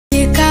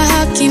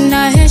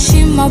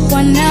Sema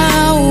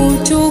Bwana,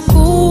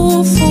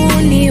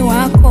 utukufu ni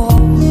wako.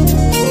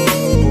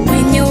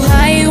 Wenye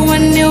uhai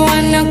wanne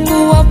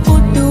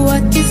wanakuabudu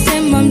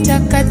wakisema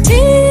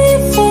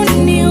mtakatifu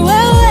ni wewe.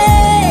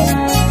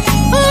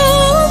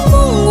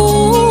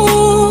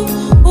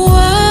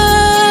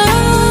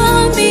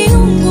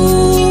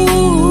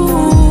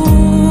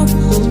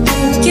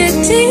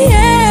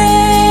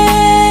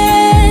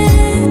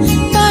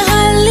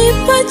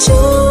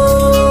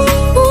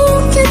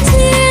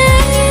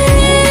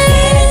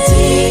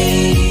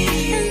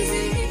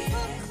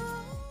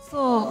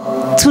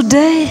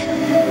 Today,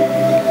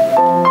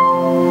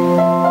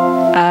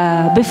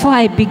 before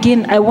I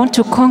begin, I want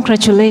to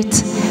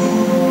congratulate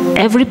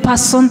every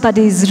person that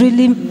is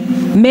really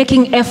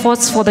making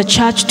efforts for the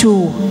church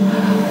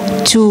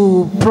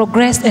to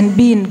progress and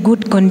be in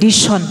good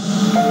condition.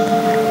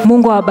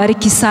 Mungu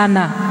awabariki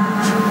sana.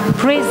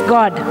 Praise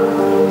God.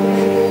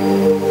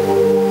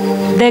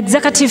 The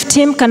executive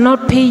team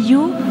cannot pay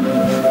you.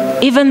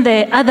 Even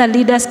the other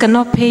leaders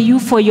cannot pay you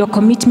for your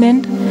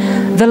commitment.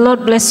 The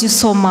Lord bless you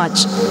so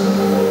much.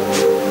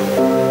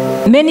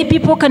 Many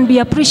people can be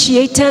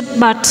appreciated,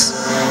 but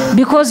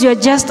because you're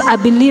just a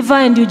believer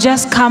and you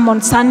just come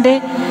on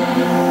Sunday,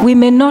 we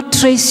may not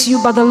trace you,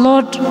 but the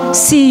Lord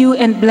see you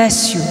and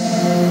bless you.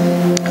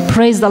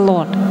 Praise the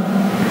Lord.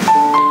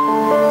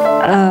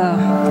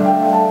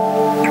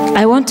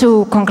 I want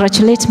to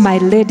congratulate my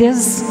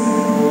ladies.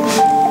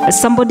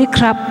 Somebody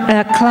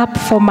clap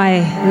for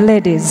my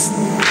ladies.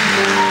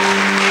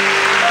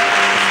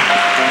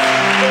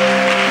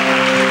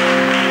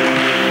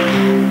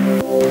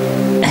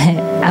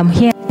 I'm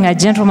hearing a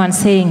gentleman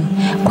saying,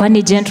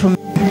 "Kwani gentlemen,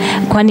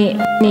 kwani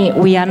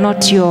we are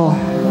not your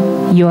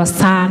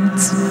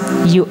sons,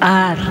 you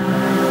are."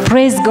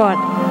 Praise God.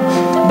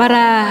 But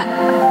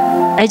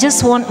I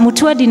just want,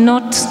 Mutua did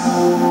not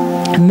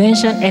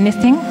mention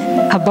anything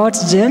about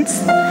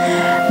gents,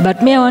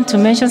 but me, I want to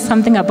mention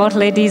something about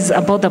ladies,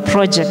 about the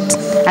project.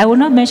 I will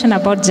not mention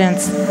about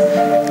gents.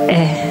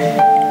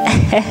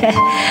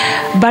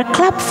 But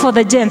clap for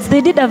the gents.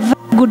 They did a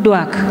very good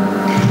work.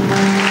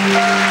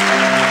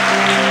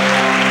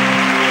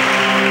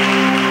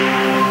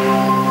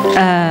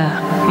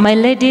 My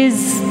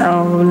ladies,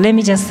 let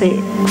me just say,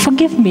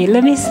 forgive me,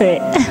 let me say,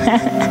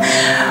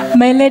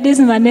 my ladies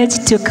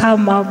managed to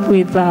come up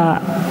with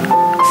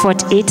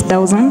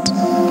 48,000.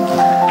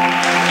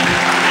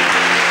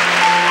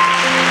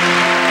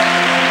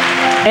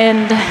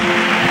 And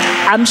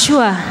I'm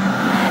sure,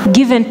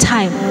 given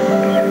time,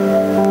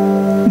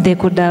 they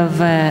could have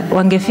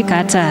wangefika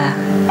hata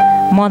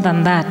more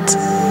than that.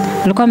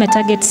 Likuwa me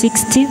target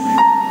 60,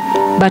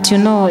 but you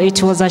know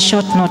it was a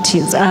short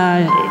notice.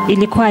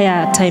 Ilikuwa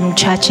ya time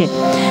chache.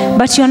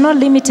 But you're not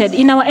limited.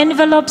 In our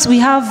envelopes, we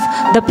have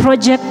the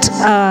project,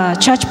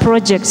 church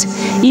project.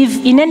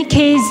 If in any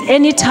case,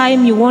 any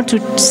time you want to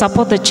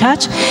support the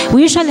church,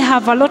 we usually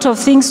have a lot of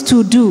things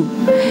to do.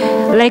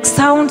 Like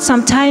sound,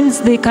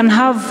 sometimes they can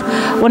have,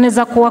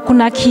 wanaweza kuwa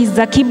kuna keys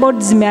za keyboard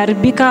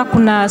zimeharibika,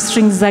 kuna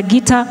strings za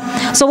guitar.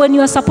 So when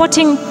you are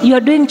supporting, you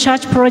are doing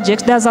church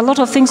projects, there's a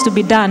lot of things to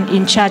be done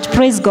in church.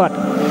 Praise God.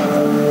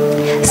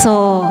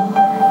 So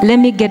let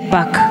me get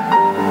back.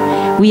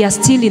 We are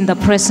still in the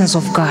presence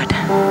of God.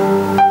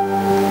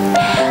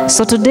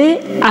 So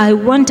today I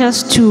want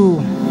us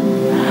to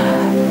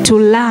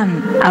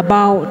learn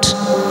about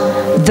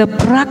the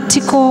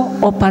practical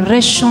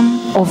operation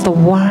of the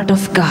Word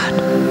of God.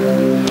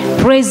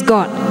 Praise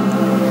God.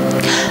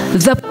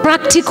 The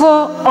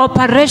practical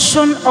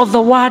operation of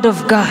the Word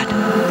of God.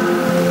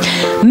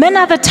 Many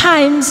other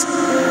times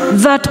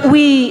that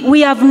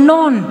we have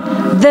known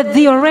the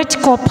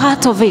theoretical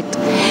part of it.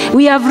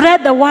 We have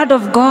read the Word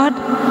of God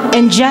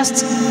and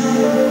just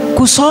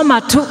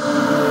kusoma tu.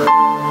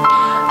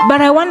 But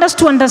I want us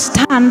to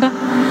understand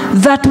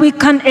that we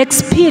can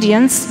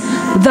experience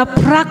the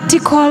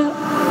practical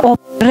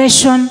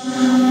operation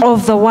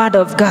of the Word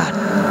of God.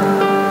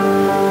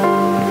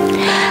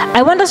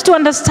 I want us to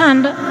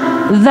understand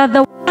that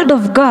the Word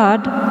of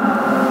God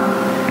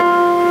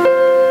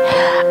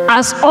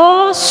has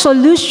all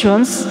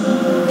solutions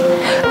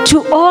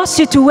to all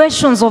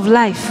situations of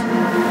life.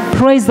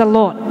 Praise the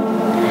Lord.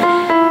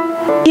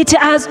 It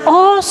has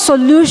all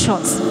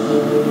solutions.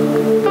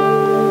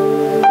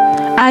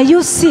 Are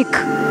you sick?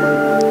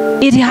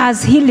 It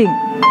has healing.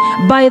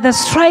 By the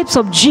stripes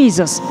of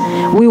Jesus,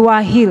 we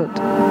were healed.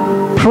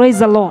 Praise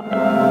the Lord.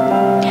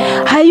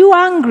 Are you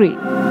hungry?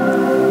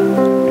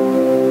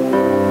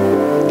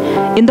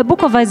 In the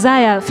book of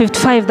Isaiah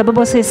 55, the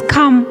Bible says,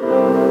 "Come,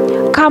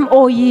 come,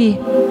 O ye,"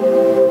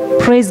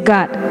 praise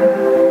God,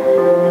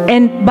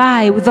 "and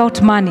buy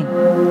without money."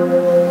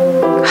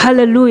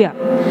 Hallelujah.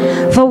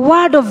 The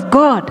Word of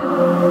God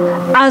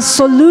as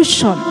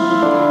solution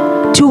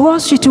to all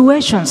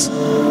situations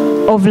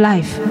of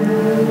life.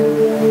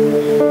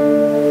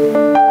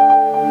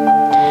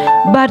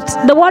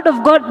 But the Word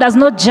of God does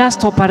not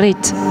just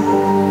operate.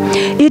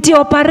 It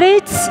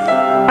operates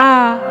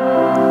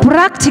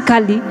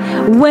practically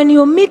when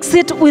you mix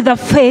it with a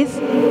faith.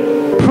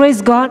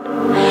 Praise God.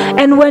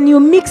 And when you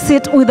mix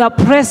it with the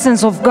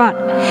presence of God,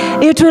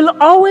 it will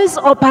always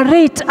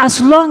operate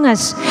as long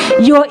as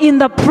you're in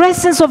the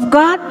presence of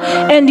God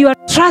and you are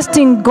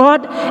trusting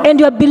God and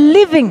you are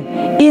believing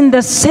in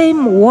the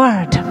same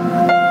word.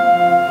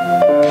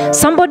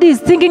 Somebody is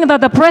thinking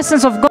that the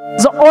presence of God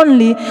is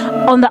only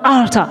on the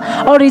altar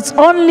or it's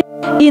only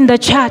in the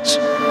church.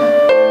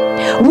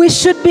 We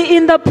should be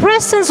in the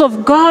presence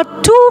of God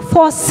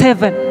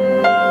 24/7.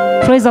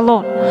 Praise the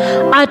Lord.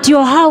 At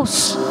your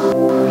house,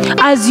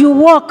 as you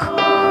walk,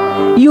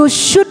 you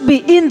should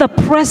be in the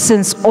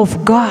presence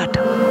of God.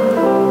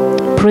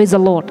 Praise the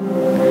Lord.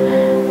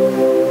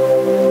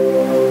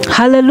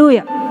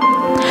 Hallelujah.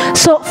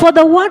 So for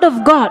the word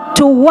of God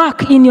to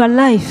work in your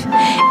life,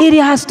 it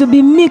has to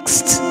be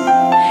mixed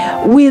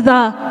with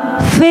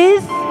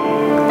faith.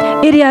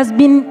 It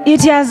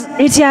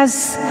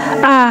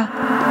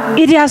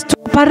has to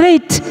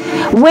operate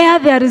where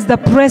there is the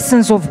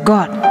presence of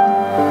God.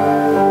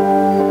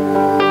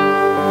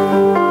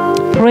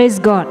 Praise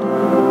God.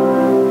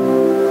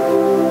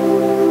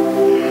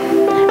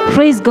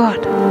 Praise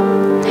God.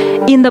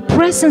 In the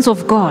presence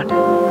of God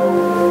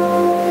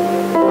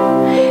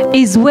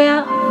is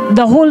where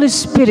the Holy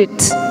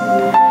Spirit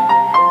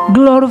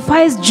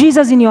glorifies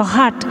Jesus in your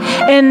heart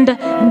and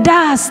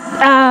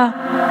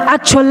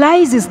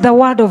actualizes the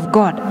word of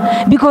God,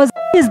 because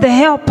He is the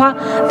helper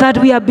that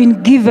we have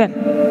been given.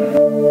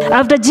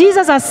 After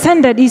Jesus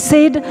ascended, He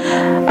said,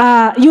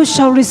 you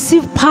shall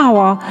receive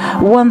power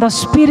when the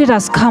Spirit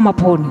has come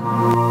upon you.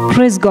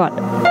 Praise God.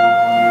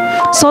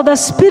 So the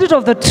Spirit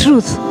of the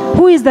truth,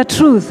 who is the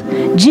truth?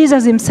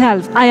 Jesus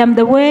Himself. I am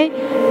the way,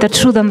 the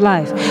truth, and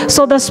life.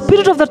 So the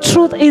Spirit of the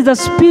truth is the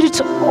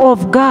Spirit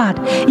of God.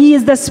 He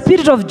is the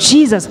Spirit of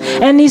Jesus.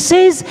 And He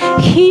says,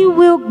 He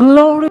will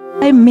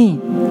glorify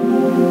me.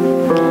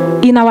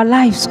 In our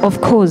lives, of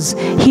course,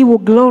 He will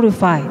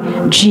glorify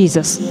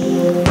Jesus.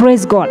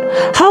 Praise God.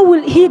 How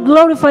will He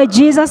glorify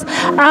Jesus?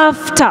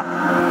 After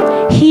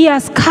He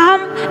has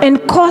come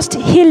and caused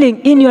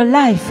healing in your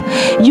life,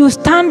 you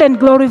stand and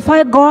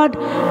glorify God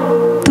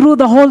through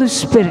the Holy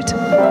Spirit.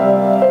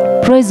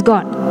 Praise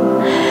God.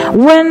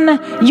 When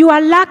you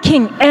are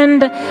lacking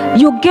and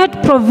you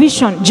get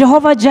provision,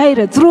 Jehovah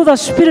Jireh, through the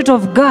Spirit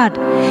of God,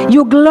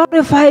 you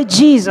glorify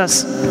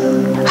Jesus.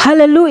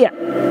 Hallelujah.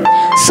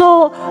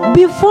 So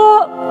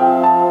before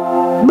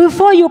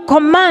you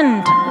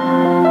command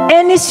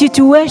any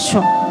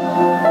situation,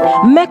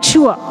 make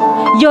sure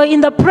you're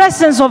in the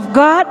presence of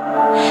God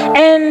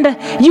and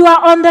you are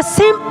on the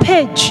same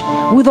page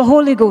with the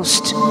Holy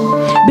Ghost,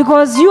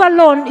 because you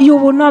alone, you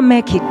will not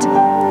make it.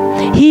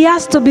 He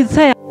has to be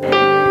there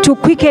to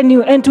quicken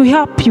you and to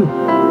help you.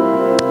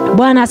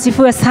 Bwana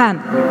asifiwe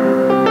sana.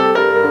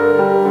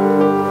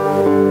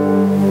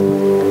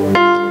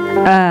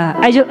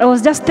 I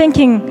was just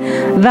thinking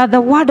that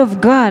the Word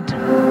of God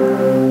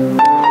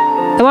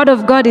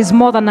is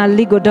more than a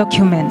legal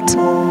document.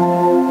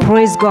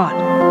 Praise God.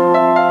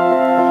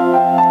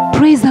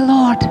 Praise the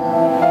Lord.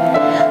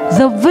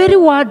 The very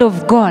Word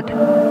of God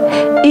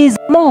is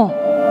more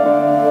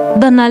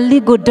than a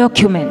legal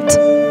document,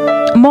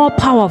 more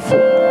powerful,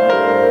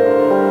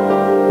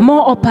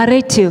 more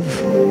operative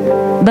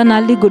than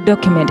a legal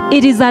document.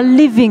 It is a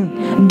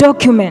living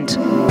document.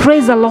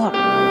 Praise the Lord.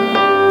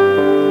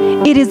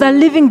 It is a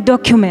living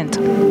document.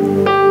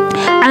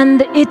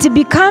 And it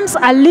becomes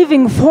a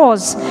living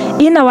force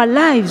in our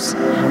lives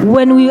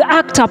when we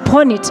act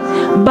upon it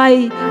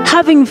by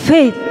having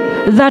faith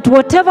that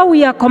whatever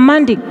we are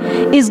commanding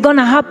is going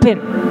to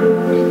happen.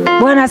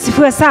 Bwana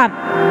asifiwe sana.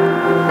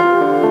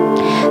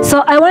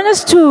 So I want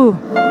us to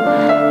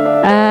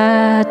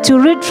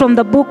read from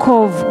the book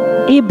of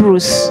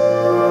Hebrews.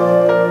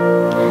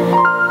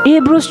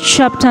 Hebrews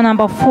chapter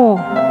number 4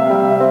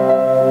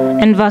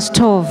 and verse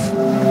 12.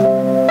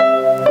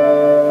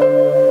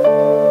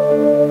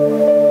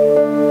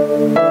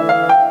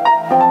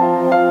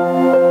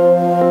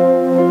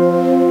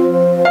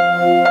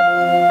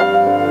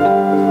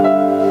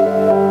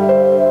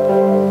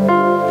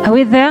 Are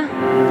we there?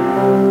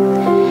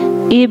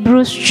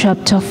 Hebrews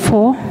chapter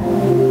 4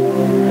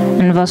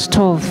 and verse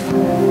 12.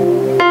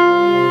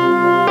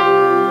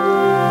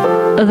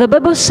 The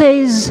Bible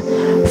says,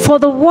 for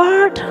the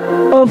word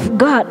of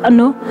God,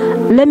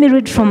 let me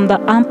read from the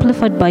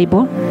Amplified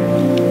Bible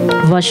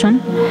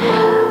version.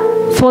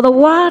 For the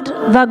word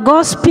that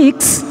God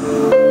speaks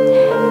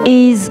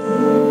is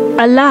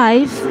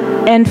alive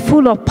and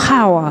full of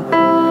power,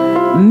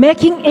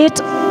 making it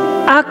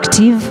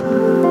active,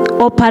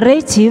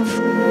 operative,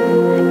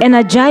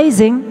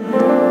 energizing,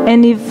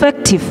 and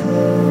effective.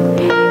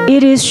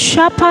 It is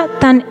sharper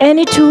than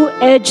any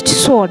two-edged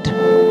sword,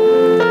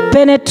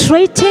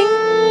 penetrating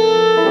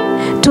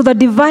to the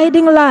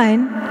dividing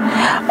line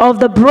of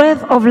the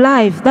breath of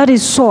life, that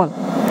is soul,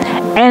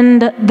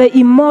 and the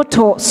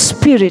immortal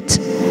spirit,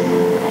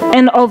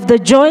 and of the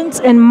joints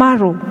and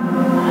marrow,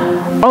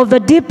 of the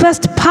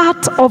deepest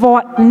part of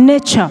our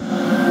nature,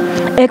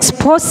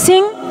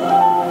 exposing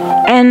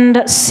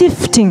and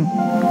sifting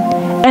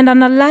and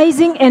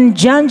analyzing and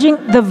judging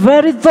the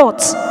very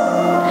thoughts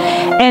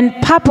and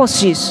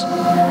purposes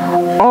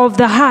of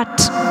the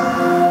heart.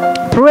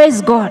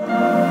 Praise God.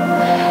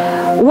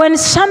 When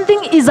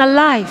something is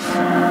alive,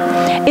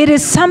 it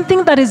is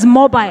something that is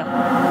mobile.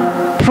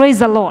 Praise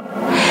the Lord.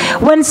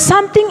 When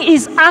something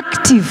is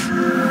active,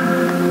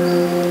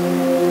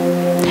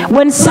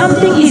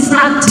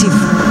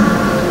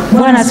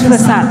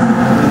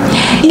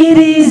 it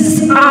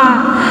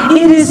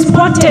is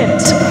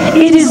potent,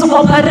 it is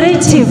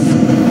operative.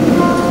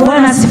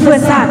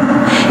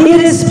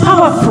 It is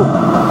powerful,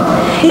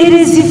 it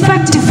is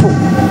effective.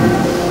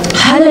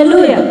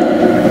 Hallelujah.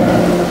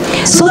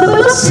 So the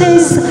Bible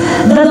says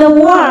that the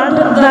word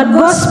that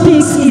God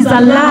speaks is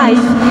alive,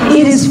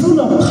 it is full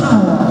of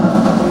power.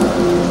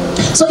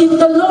 So if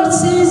the Lord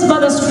says by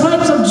the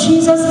stripes of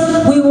Jesus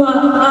we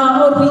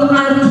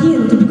are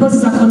healed, because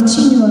it's a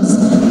continuous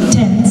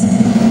tense,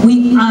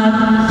 we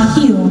are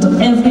healed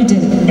every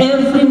day,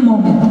 every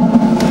moment.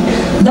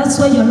 That's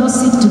why you're not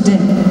sick today.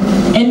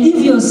 And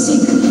if you're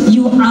sick,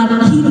 you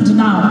are healed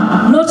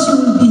now, not you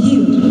will be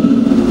healed.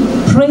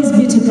 Praise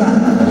be to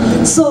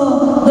God.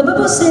 So the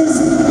Bible says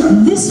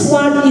this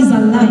word is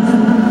alive.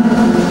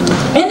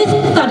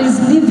 Anything that is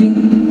living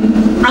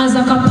has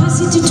a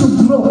capacity to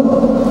grow.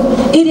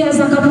 It has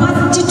a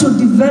capacity to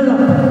develop.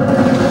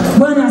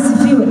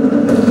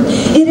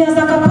 It has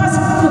a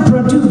capacity to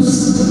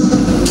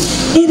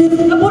produce. It is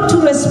able to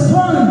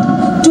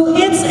respond to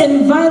its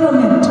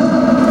environment.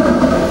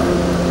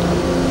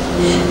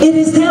 It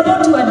is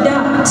able to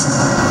adapt.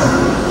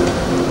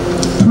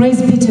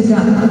 Praise be to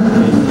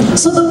God.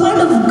 So the word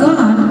of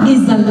God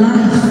is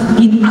alive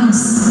in us.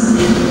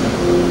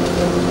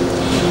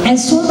 And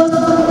so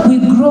that we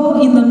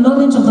grow in the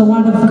knowledge of the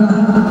word of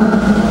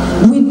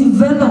God, we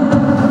develop.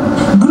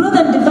 Growth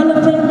and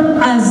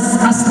development has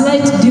a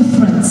slight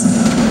difference.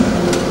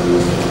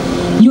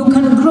 You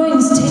can grow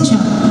in stature,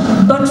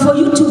 but for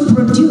you to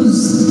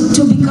produce,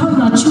 to become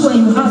mature,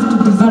 you have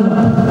to develop.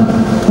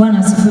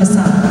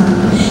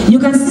 You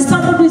can see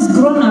somebody who is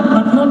grown up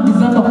but not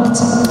developed.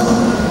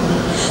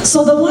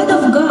 So the word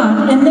of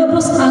God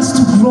enables us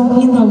to grow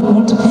in the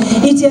Lord.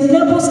 It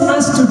enables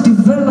us to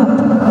develop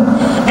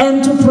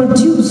and to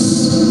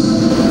produce.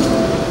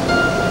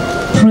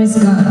 Praise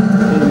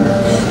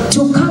God.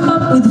 To come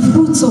up with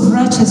fruits of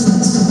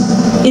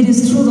righteousness. It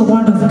is through the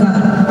word of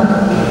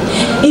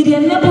God. It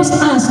enables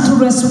us to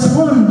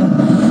respond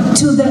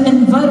to the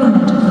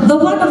environment. The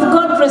word of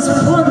God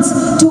responds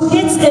to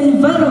its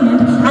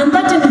environment, and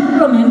that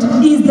environment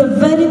is the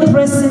very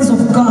presence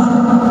of God.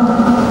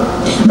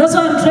 That's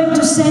why I'm trying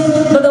to say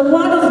that the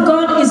word of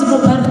God is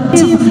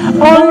operative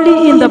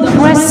only in the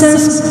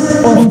presence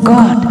of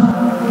God.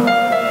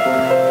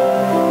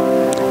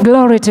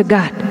 Glory to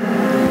God.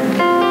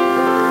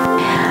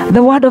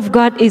 The word of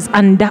God is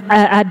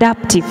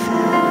adaptive.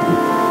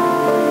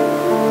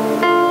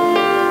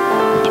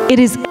 It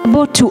is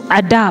able to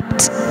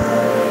adapt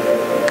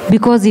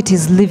because it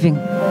is living.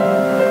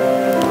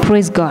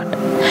 Praise God.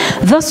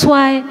 That's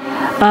why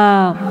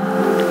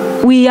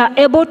we are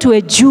able to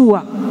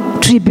endure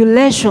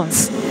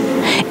tribulations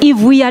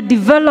if we are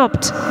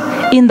developed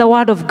in the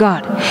word of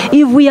God.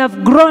 If we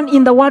have grown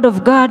in the word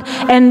of God,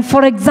 and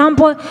for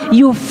example,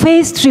 you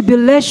face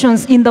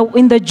tribulations in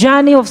the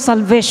journey of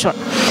salvation,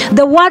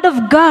 the word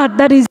of God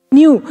that is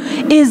new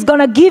is going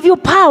to give you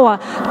power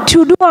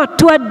to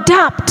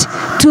adapt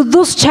to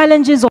those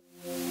challenges.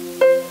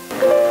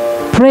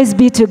 Praise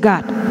be to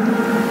God.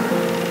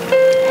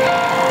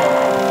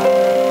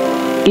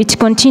 It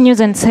continues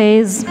and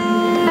says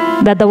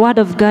that the word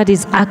of God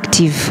is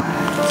active.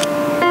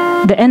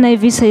 The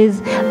NIV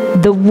says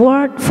the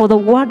word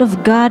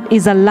of God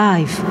is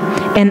alive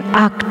and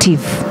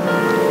active.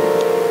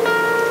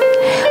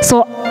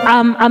 So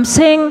I'm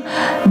saying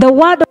the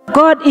word of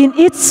God in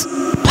its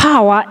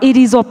power, it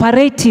is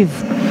operative.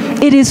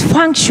 It is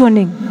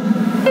functioning.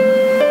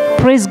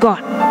 Praise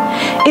God.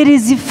 It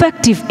is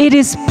effective. It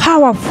is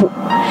powerful.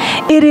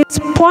 It is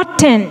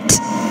potent.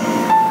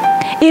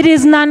 It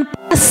is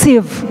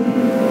non-passive.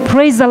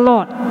 Praise the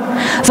Lord.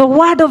 The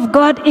word of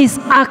God is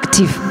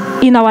active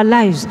in our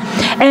lives.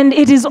 And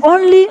it is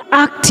only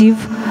active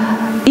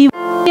if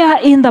we are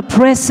in the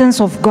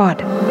presence of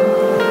God.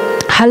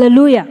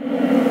 Hallelujah.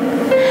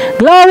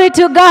 Glory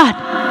to God.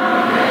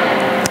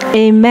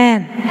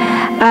 Amen.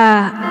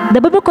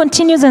 The Bible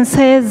continues and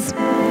says,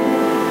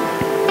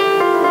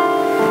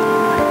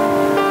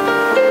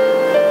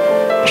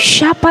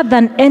 sharper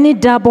than any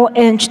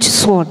double-edged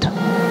sword.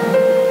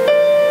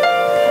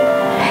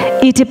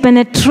 It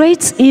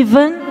penetrates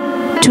even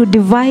to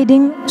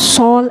dividing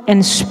soul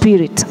and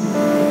spirit.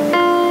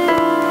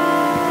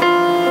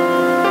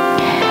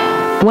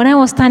 When I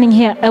was standing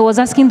here, I was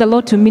asking the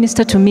Lord to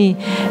minister to me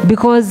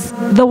because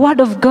the word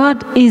of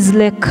God is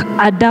like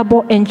a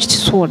double-edged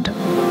sword.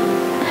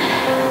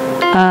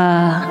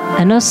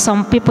 I know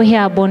some people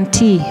here are born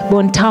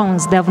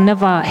towns. They have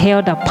never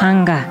held a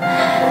panga,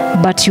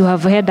 but you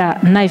have held a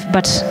knife.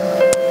 But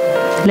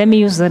let me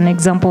use an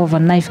example of a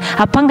knife.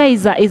 A panga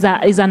is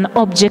an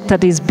object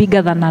that is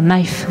bigger than a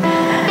knife.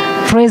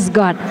 Praise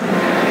God.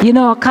 You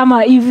know,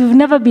 if you've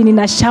never been in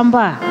a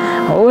shamba,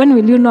 when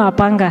will you know a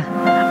panga?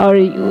 Or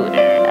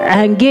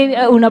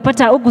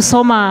unapata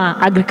ukusoma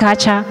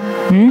agriculture.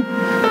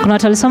 Kuna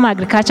watu walisoma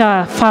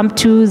agriculture, farm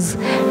tools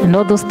and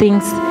all those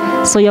things.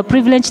 So you're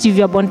privileged if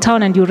you're born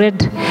town and you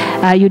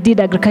did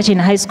agriculture in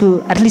high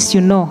school, at least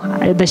you know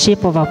the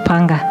shape of a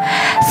panga.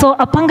 So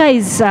a panga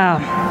is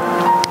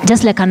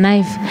just like a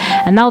knife.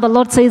 And now the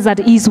Lord says that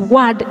his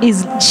word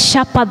is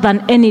sharper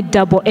than any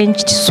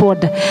double-edged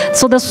sword.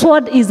 So the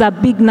sword is a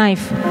big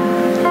knife.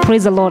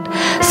 Praise the Lord.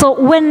 So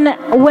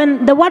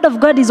when the word of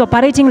God is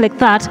operating like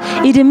that,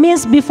 it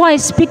means before I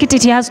speak it,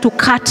 it has to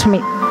cut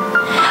me.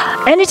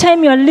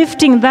 Anytime you're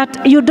lifting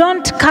that, you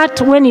don't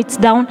cut when it's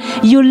down.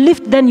 You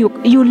lift, then you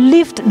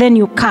lift, then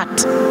you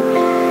cut.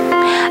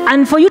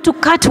 And for you to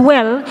cut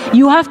well,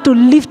 you have to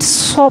lift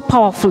so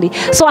powerfully.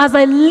 So as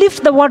I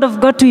lift the word of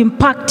God to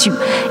impact you,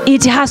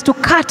 it has to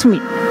cut me,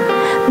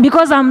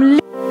 because I'm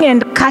lifting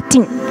and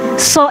cutting.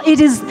 So it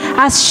is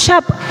as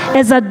sharp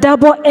as a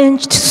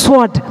double-edged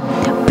sword,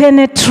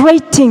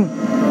 penetrating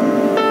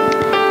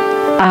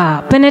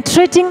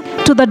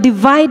to the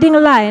dividing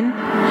line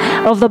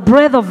of the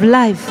breath of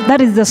life,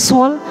 that is the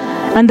soul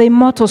and the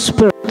immortal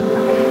spirit.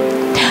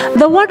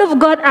 The word of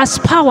God has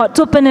power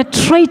to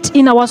penetrate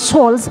in our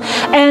souls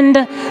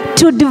and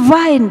to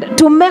divide,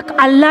 to make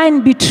a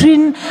line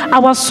between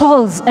our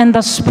souls and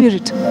the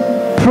spirit.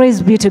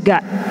 Praise be to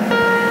God.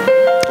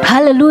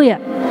 Hallelujah.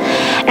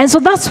 And so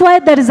that's why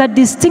there is a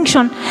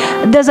distinction.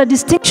 There's a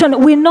distinction.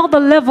 We know the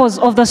levels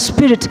of the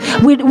spirit.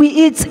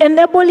 It's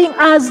enabling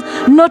us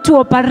not to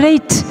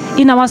operate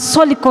in our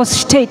solical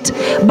state,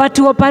 but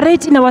to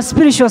operate in our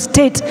spiritual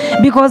state,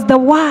 because the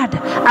word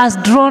has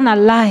drawn a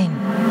line.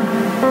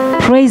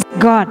 Praise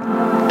God.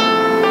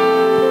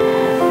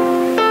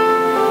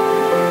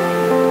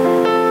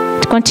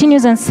 It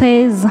continues and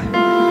says,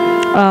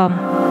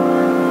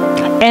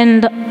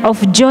 and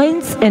of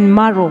joints and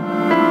marrow,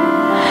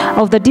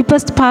 of the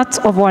deepest parts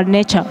of our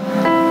nature.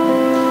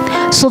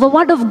 So the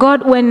word of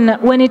God,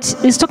 when it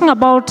is talking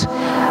about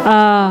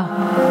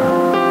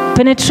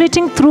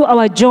penetrating through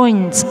our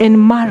joints and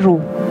marrow,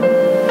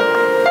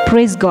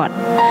 praise God,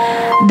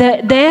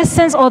 the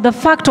essence or the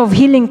fact of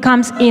healing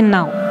comes in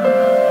now.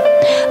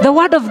 The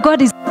word of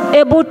God is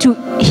able to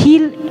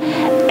heal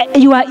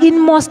your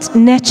inmost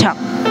nature.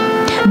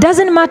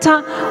 Doesn't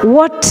matter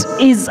what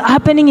is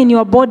happening in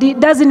your body,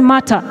 doesn't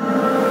matter.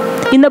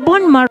 In the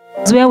bone marrow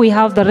is where we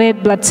have the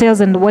red blood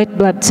cells and the white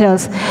blood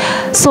cells.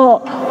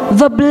 So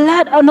the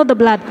blood, not the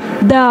blood,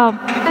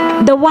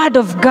 the word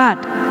of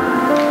God,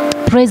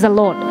 praise the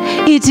Lord,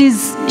 it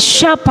is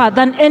sharper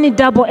than any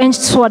double-edged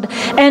sword,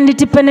 and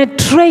it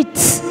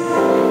penetrates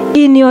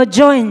in your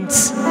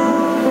joints.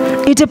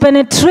 It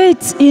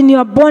penetrates in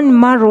your bone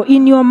marrow,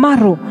 in your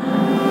marrow,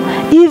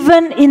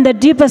 even in the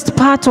deepest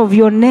part of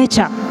your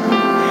nature.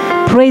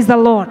 Praise the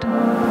Lord.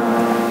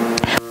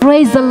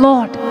 Praise the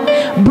Lord.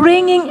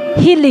 Bringing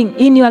healing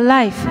in your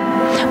life,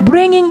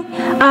 bringing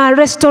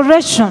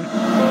restoration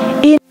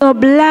in your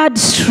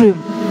bloodstream.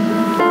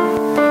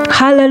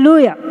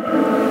 Hallelujah.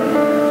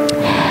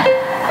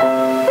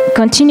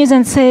 Continues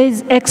and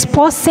says,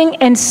 exposing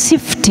and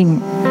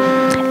sifting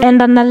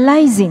and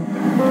analyzing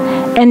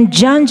and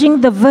judging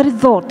the very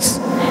thoughts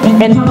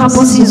and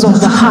purposes of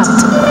the heart.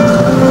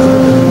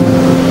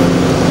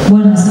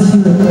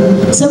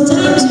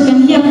 Sometimes you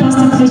can hear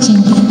pastor preaching.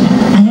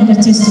 I had a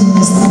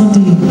testimony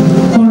somebody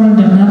borrowed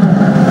another,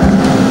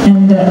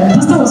 and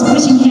pastor was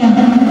preaching here.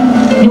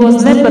 He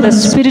was led by the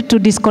Spirit to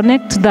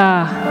disconnect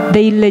the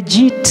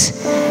illegit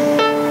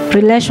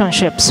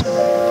relationships.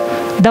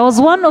 There was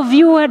one of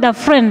you who had a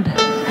friend,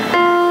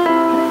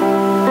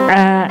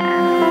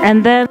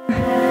 and then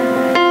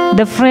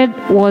the friend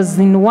was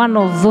in one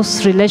of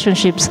those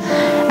relationships,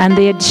 and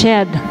they had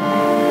shared.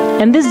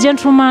 And this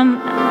gentleman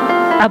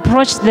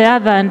approached the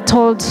other and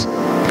told,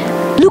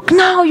 look,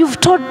 now you've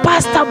told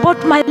pastor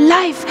about my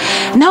life.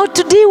 Now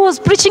today he was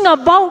preaching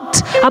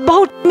about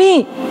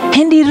me,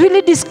 and he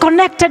really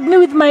disconnected me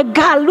with my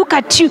girl. Look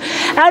at you.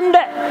 And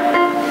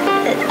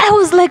I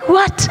was like,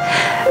 what?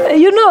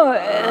 You know,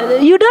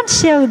 you don't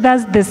share with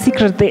us the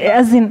secret,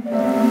 as in,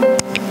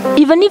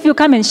 even if you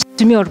come and share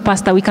to me or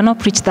pastor, we cannot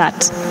preach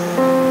that.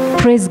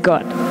 Praise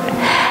God.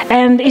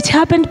 And it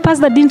happened,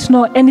 pastor didn't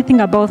know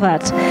anything about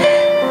that.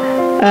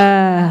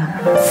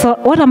 So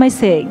what am I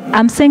saying?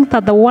 I'm saying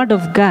that the word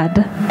of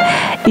God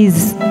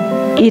is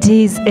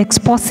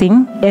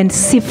exposing and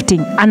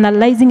sifting,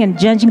 analyzing and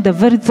judging the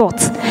very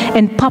thoughts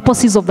and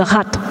purposes of the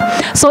heart.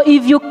 So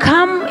if you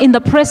come in the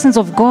presence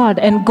of God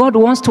and God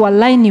wants to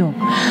align you,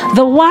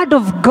 the word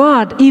of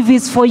God, if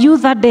it's for you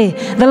that day,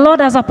 the Lord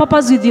has a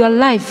purpose with your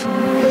life.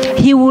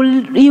 He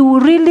will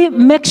really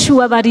make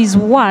sure that his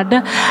word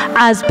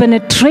has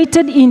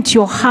penetrated into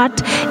your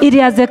heart. It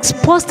has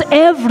exposed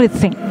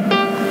everything.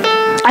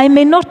 I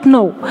may not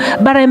know,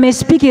 but I may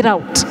speak it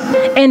out,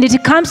 and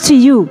it comes to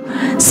you.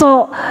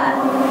 So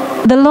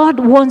the Lord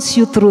wants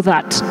you through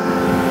that.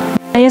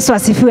 Yesu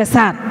asifiwe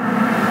sana.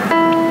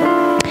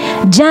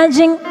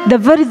 Judging the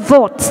very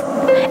thoughts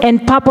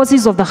and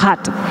purposes of the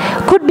heart.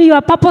 Could be you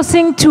are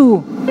purposing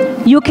to,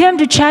 you came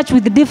to church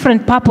with a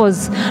different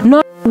purpose,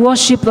 not to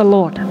worship the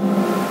Lord.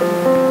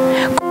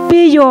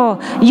 be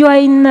you are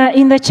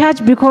in the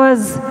church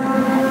because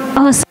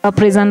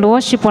praise and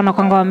worship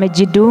wanakwanga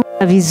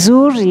wamejidunga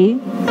vizuri.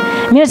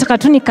 Mimi nataka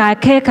tu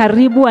nikae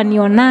karibu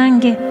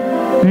anionange.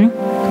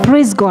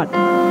 Praise God.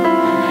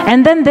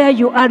 And then there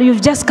you are,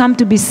 you've just come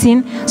to be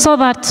seen, so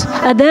that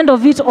at the end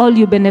of it all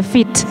you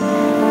benefit.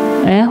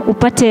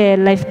 Upate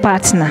life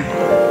partner.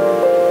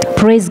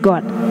 Praise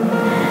God.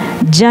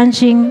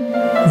 Judging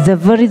the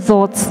very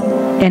thoughts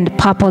and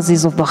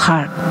purposes of the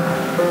heart.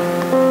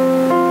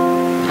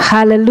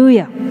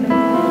 Hallelujah.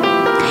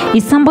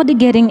 Is somebody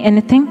getting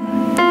anything?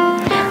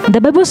 The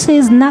Bible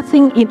says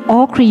nothing in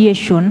all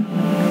creation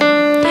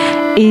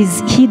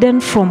is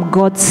hidden from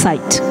God's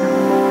sight.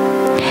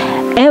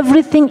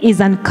 Everything is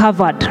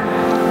uncovered,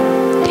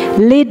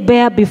 laid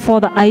bare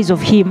before the eyes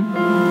of Him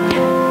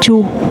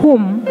to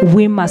whom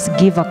we must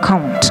give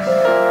account.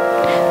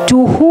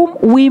 To whom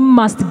we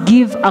must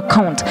give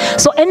account.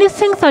 So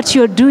anything that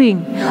you're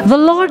doing, the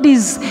Lord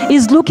is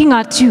looking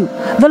at you.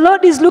 The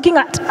Lord is looking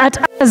at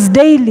us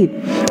daily.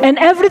 And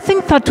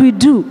everything that we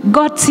do,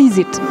 God sees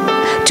it.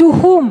 To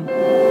whom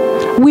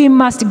we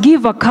must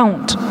give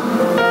account.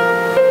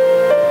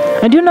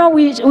 And you know,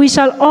 we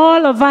shall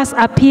all of us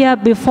appear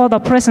before the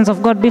presence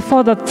of God,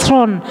 before the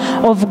throne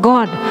of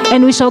God.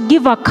 And we shall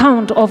give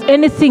account of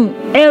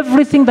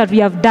everything that we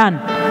have done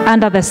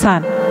under the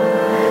sun.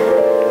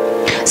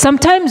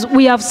 Sometimes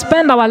we have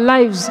spent our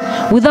lives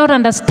without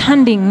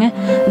understanding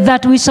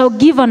that we shall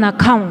give an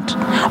account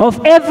of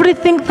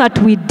everything that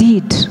we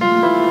did.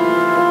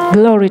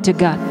 Glory to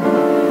God.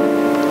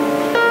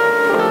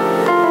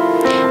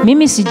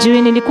 Mimi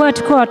sijui, nilikuwa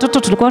tukiwa watoto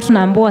tulikuwa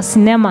tunaambiwa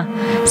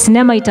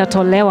sinema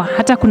itatolewa.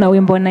 Hata kuna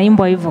wimbo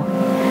naimbwa hivyo.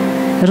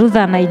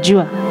 Rutha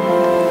anaijua.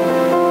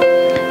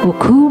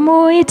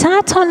 Hukumu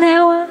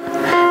itatolewa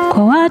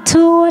kwa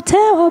watu wote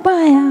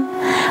wabaya,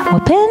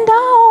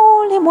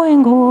 wapendao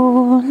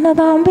ulimwengu na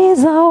dhambi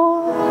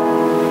zao.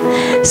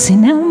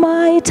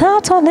 Sinema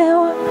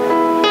itatolewa.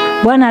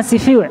 Bwana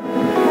asifiwe.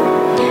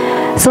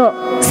 So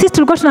sisi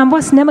tulikuwa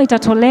tunaambiwa sinema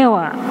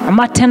itatolewa,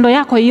 matendo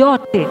yako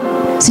yote.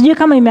 Sijui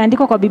kama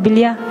imeandikwa kwa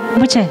Biblia.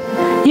 Mbuche,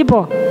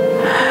 ipo.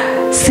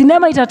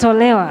 Sinema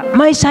itatolewa,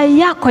 maisha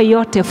yako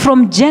yote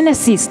from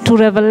Genesis to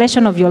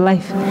Revelation of your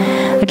life.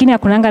 Lakini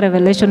hakunanga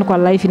Revelation kwa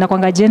life,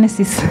 inakuanga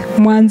Genesis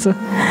mwanzo.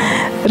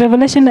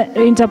 Revelation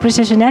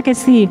interpretation yake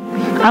si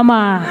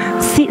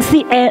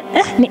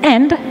ni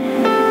end.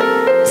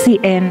 Si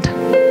end.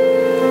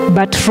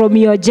 But from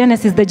your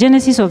Genesis, the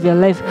Genesis of your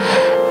life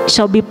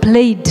shall be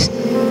played.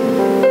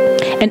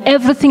 And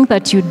everything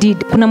that you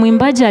did. Kuna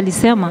mwimbaji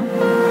alisema,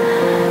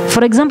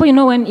 for example, you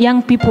know, when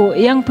young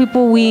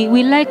people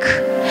we like,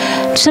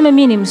 tuseme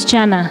mimi ni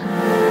msichana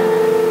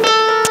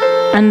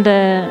and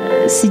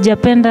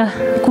sijapenda,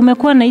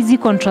 kumekuwa na hizi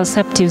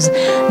contraceptives,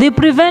 they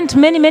prevent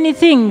many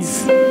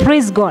things.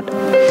 Praise God.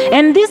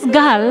 And this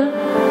girl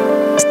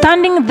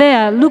standing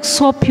there looks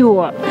so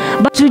pure,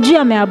 but ujui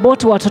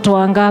ameabort watoto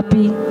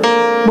wangapi.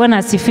 Bwana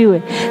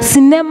asifiwe.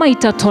 Sinema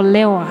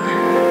itatolewa.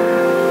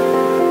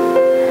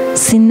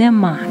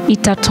 Sinema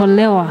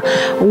itatolewa.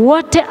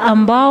 Wote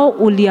ambao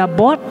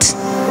uliabort,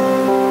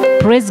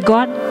 praise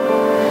God,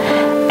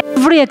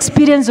 every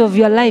experience of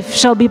your life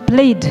shall be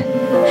played,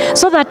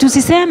 so that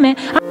usiseme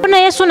hapana,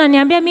 Yesu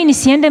ananiambia mimi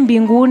nisiende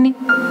mbinguni.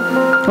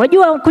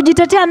 Wajua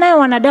kujitetea nayo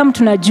wanadamu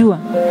tunajua.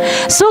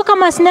 So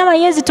kama sinema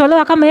hizi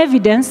tolewa kama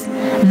evidence,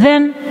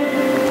 then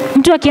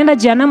mtu akienda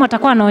jehanamu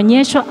atakuwa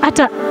anaonyeshwa,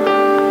 hata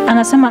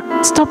anasema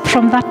stop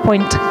from that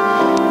point.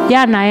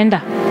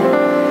 Anaenda.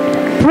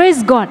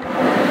 Praise God.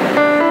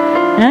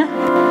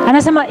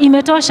 Anasema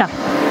imetosha.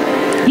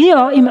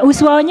 Hiyo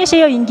usiwaonyeshe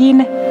hiyo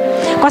ingine,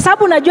 kwa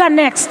sababu unajua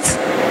next.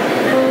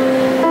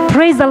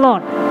 Praise the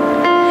Lord.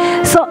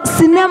 So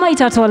sinema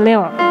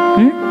itatolewa.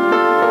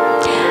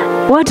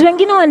 Watu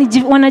wengine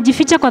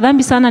wanajificha kwa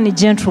dhambi sana ni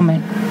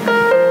gentlemen.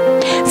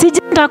 Si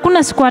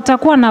hakuna siku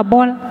atakuwa na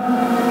ball.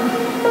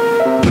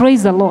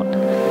 Praise the Lord.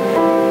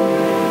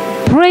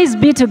 Praise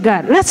be to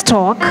God. Let's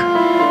talk.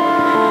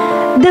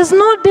 There's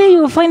no day you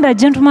will find a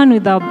gentleman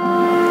with a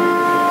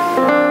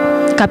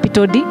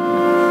capital D.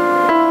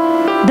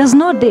 There's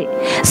no day.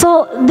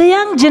 So the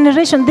young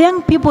generation, the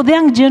young people, the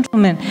young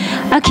gentlemen,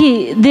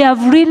 they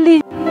have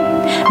really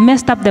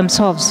messed up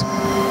themselves.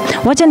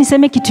 Wacha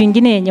niseme kitu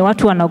ingine yenye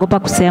watu wanaogopa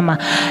kusema.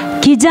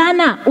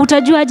 Kijana,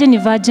 utajua aje ni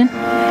virgin?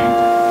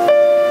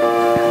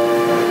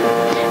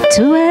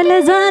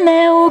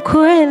 Tuelezane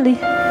ukweli.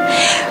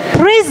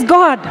 Praise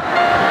God.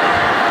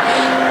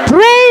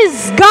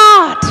 Praise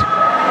God.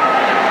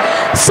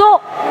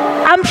 So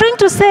I'm trying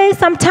to say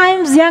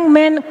sometimes young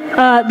men,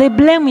 they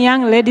blame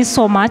young ladies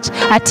so much.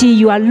 Ati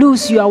you are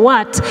loose, you are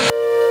what?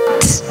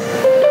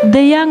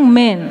 The young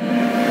men,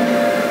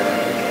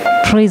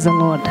 praise the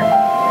Lord.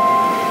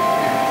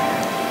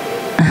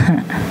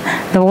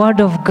 The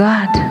word of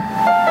God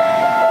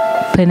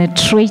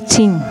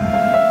penetrating,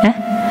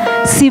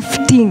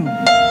 sifting,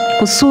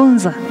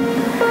 kusunza,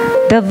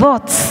 the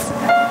thoughts,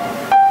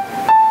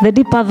 the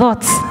deeper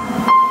thoughts.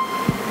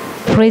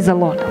 Praise the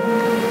Lord.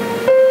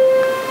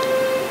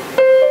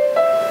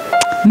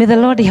 May the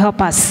Lord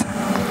help us.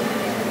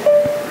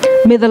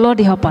 May the Lord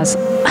help us.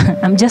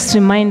 I'm just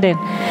reminded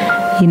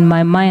in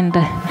my mind,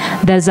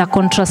 there's a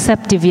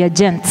contraceptive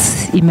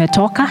agents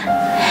imetoka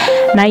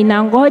na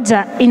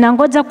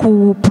inangoja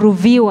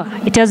kuproviwa.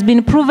 It has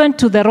been proven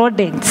to the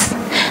rodents,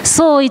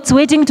 so it's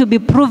waiting to be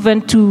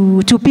proven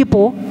to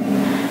people,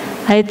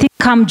 I think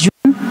come June.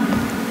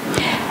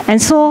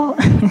 And so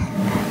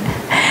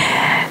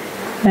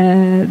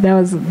there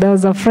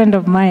was a friend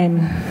of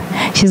mine,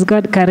 she's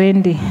got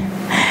Karendi.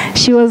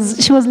 She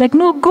was like,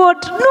 no, God,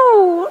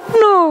 no.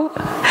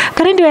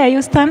 Karendi, where are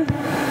you stand?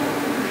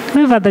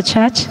 We're at the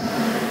church.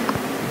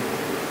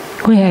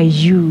 Where are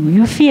you?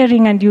 You're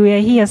fearing and you are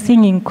here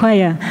singing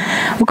choir.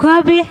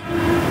 Uko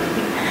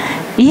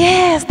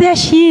Yes, there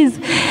she is.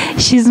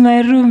 She's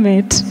my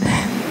roommate.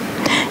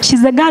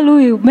 She's the girl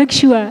who makes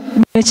sure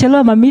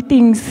nimechelewa ma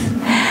meetings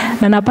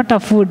na napata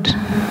food.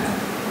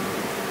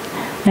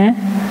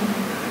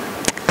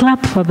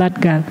 Clap for that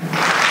girl.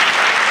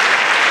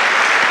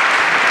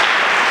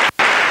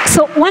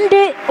 So one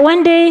day,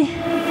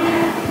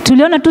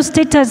 tuliona tu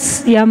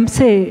status ya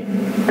mse,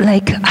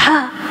 like,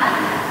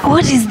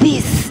 what is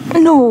this?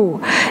 No,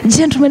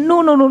 gentlemen,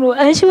 no.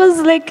 And she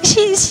was like,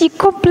 she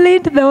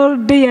complained the whole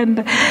day,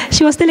 and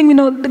she was telling me,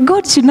 no,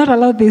 God should not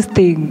allow this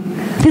thing.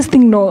 This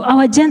thing, no,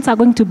 our gents are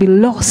going to be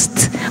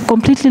lost,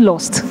 completely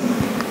lost.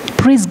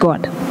 Praise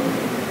God.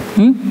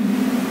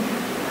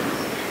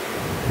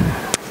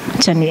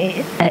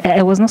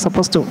 I was not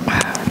supposed to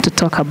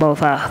talk about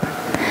that,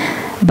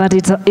 but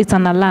it's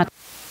an alert.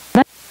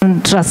 That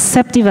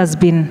contraceptive has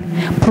been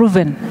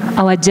proven.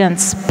 Our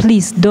gents,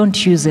 please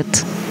don't use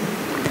it.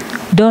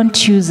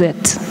 Don't use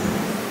it.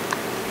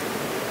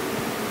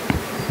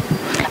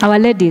 Our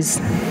ladies,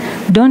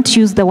 don't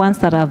use the ones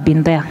that have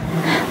been there.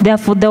 They are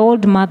for the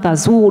old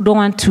mothers who don't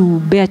want to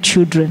bear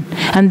children,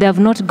 and they have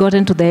not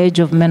gotten to the age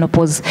of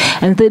menopause,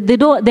 and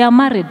they are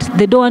married.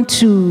 They don't want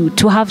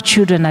to have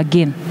children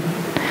again.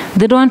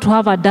 They don't want to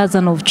have a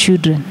dozen of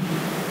children.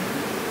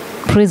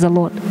 Praise the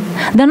Lord.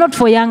 They're not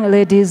for young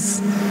ladies.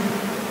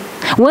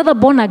 Whether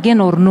born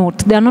again or not,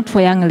 they are not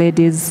for young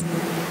ladies.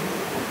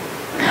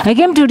 I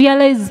came to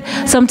realize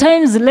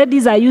sometimes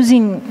ladies are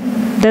using,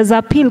 there's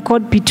a pill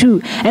called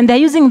P2, and they're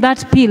using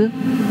that pill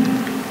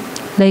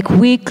like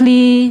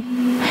weekly.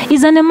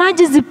 It's an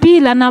emergency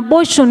pill, an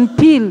abortion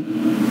pill.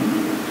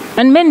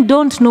 And men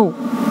don't know.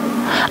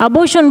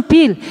 Abortion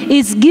pill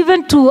is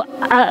given to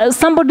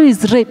somebody who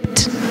is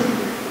raped.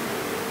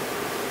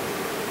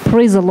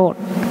 Praise the Lord.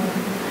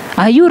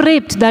 Are you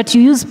raped that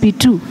you use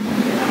P2?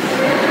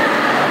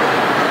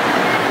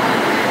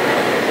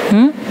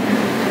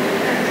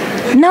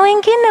 Na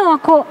wengine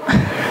wako,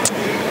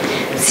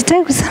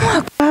 sitaki kusema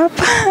wako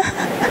hapa.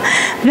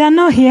 They are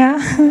not here.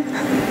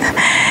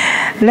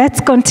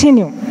 Let's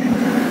continue.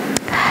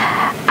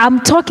 I'm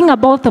talking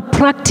about the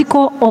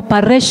practical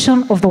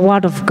operation of the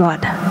Word of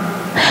God.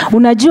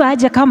 Unajua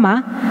aje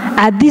kama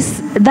at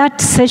that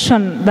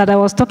session that I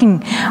was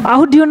talking,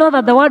 how do you know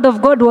that the Word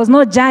of God was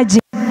not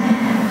judging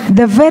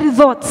the very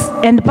thoughts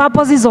and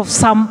purposes of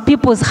some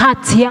people's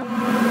hearts here?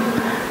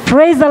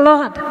 Praise the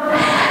Lord.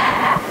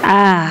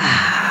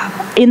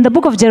 In the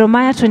book of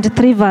Jeremiah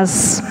 23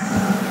 verse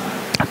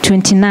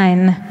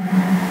 29,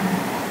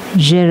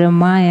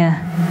 Jeremiah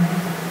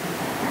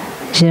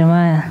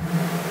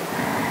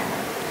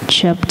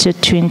chapter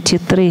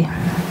 23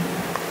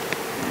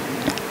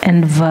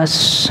 and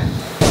verse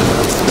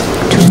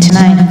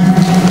 29.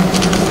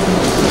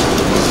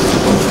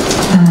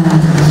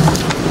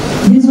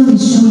 This one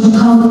is showing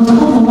how the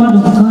Word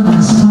of God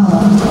has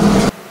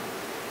power.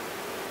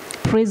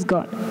 Praise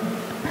God.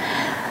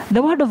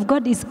 The Word of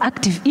God is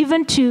active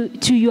even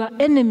to your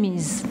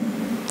enemies.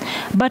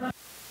 But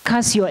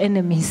curse your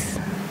enemies.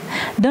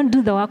 Don't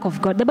do the work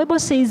of God. The Bible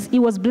says he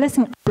was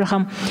blessing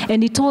Abraham,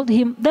 and he told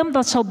him, them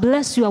that shall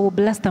bless you, I will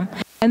bless them.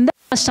 And them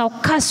that shall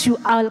curse you,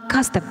 I will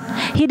curse them.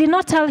 He did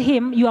not tell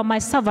him, you are my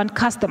servant,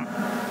 curse them.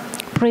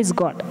 Praise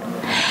God.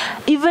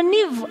 Even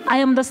if I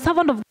am the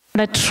servant of God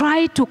and I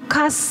try to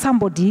curse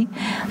somebody,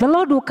 the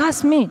Lord will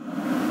curse me.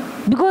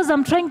 Because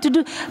I'm trying to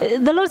do,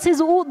 the Lord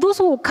says, oh, those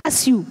who will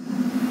curse you,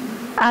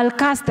 I'll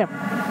curse them.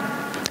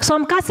 So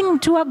I'm cursing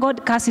to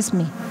God curses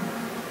me.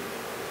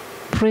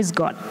 Praise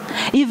God.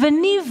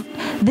 Even if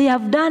they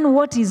have done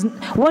what is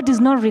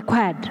not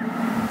required.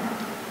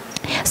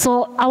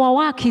 So our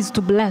work is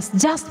to bless,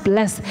 just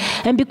bless.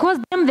 And because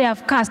them they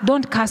have cursed,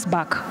 don't curse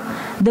back.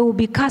 They will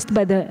be cursed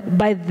by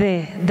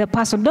the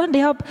person. Don't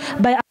help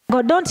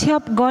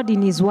God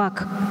in his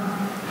work.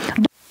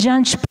 Don't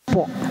judge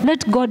people.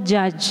 Let God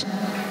judge.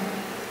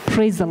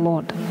 Praise the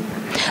Lord.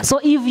 So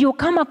if you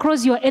come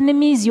across your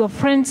enemies, your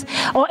friends,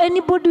 or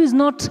anybody who is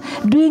not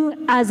doing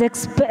as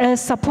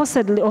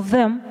supposedly of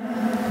them,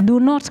 do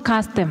not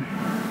curse them.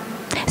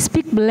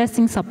 Speak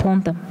blessings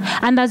upon them.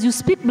 And as you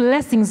speak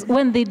blessings,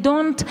 when they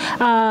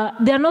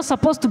are not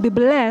supposed to be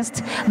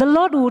blessed, the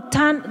Lord will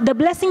turn the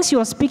blessings you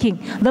are speaking.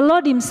 The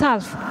Lord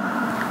himself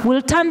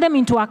will turn them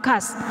into a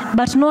curse,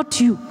 but not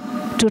you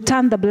to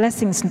turn the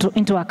blessings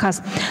into a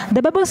curse.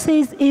 The Bible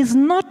says, is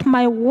not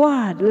my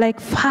word like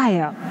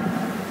fire,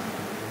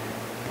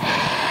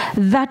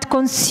 that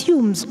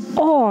consumes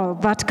all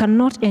that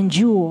cannot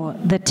endure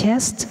the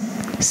test,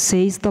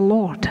 says the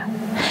Lord.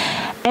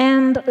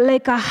 And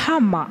like a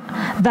hammer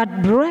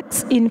that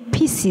breaks in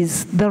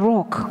pieces the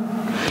rock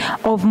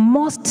of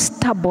most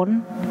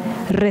stubborn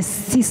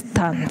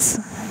resistance.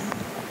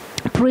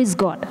 Praise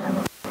God.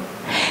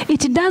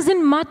 It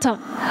doesn't matter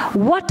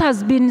what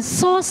has been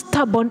so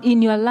stubborn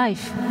in your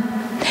life.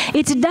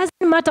 It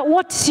doesn't matter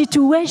what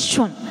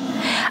situation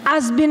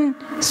has been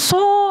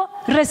so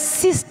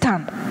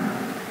resistant.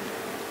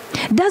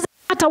 Doesn't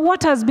matter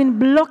what has been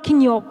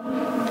blocking your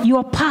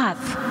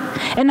path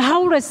and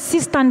how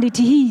resistant it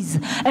is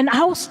and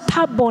how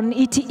stubborn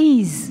it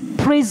is.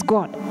 Praise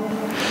God.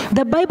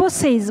 The Bible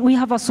says we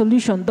have a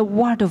solution, the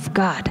Word of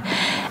God.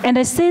 And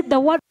I said the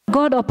Word of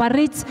God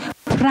operates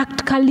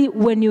practically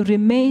when you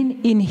remain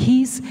in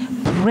His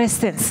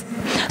presence.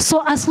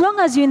 So as long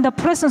as you're in the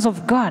presence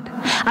of God,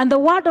 and the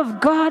Word of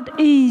God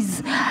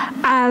is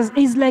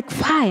like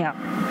fire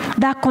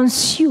that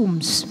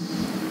consumes,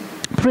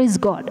 praise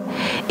God,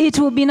 it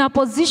will be in a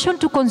position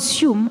to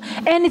consume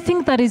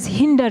anything that is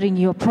hindering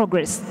your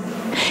progress.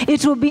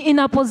 It will be in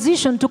a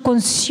position to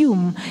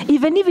consume,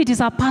 even if it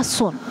is a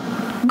person.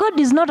 God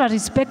is not a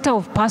respecter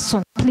of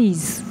persons,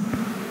 please.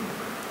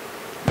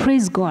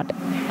 Praise God.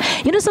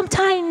 You know,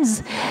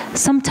 sometimes,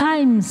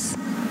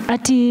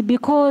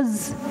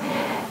 because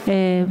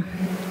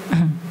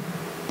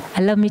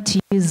allow me to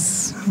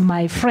use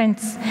my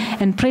friends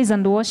and praise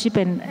and worship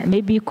and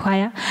maybe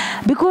choir,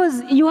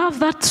 because you have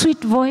that sweet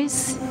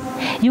voice,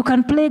 you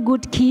can play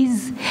good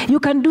keys, you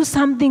can do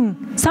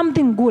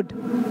something good.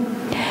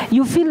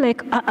 You feel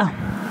like,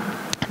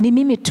 ni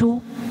mimi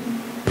tu,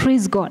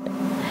 praise God.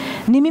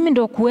 Ni mimi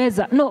ndo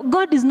kuweza. No,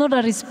 God is not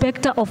a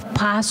respecter of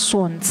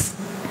persons.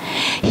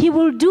 He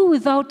will do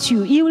without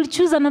you. He will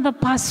choose another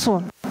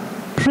person.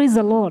 Praise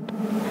the Lord.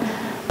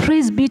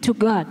 Praise be to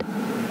God.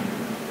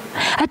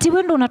 Ati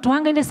wendo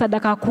unatoanga ile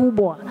sadaka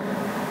kubwa.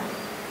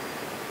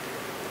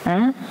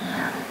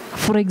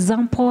 For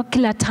example,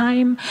 kila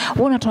time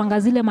unatoanga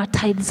zile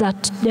matithes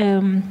at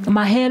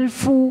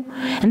mahelfu,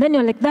 and then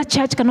you're like, that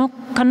church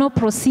cannot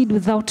proceed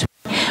without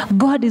me.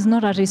 God is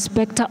not a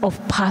respecter of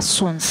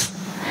persons.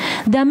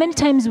 There are many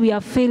times we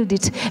have failed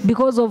it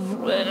because of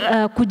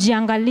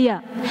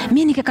kujiangalia.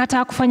 Mimi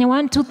nikikataa kufanya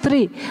 1, 2,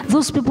 3,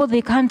 those people,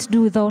 they can't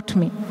do without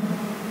me.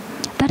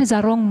 That is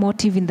a wrong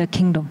motive in the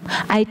kingdom.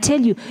 I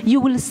tell you, you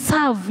will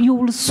serve, you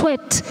will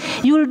sweat,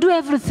 you will do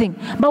everything.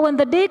 But when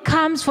the day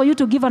comes for you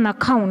to give an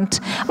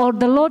account, or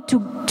the Lord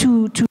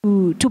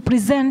to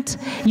present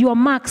your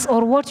marks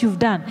or what you've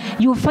done,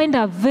 you will find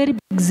a very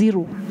big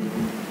zero.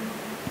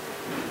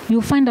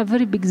 You'll find a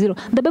very big zero.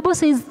 The Bible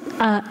says,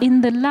 in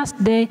the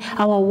last day,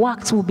 our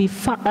works will be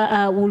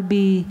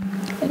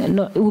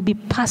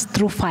passed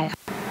through fire.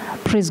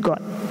 Praise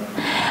God.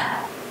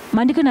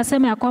 Maandiko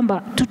inasema ya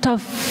kwamba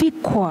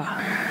tutavikwa,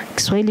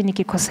 Kiswahili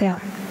nikikosea,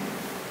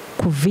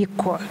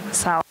 kuvikwa,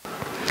 sawa.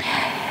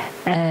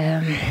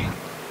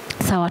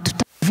 Sawa,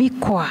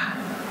 tutavikwa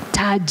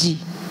taji.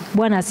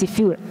 Bwana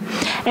asifiwe.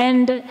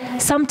 And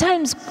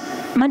sometimes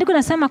maandiko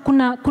inasema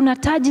kuna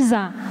taji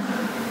za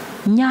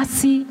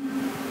nyasi,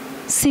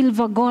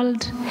 silver,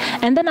 gold,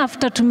 and then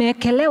after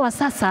tumeekelewa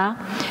sasa,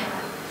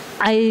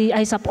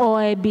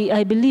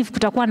 I believe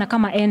kutakuwa na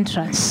kama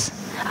entrance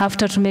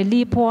after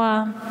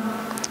tumelipwa.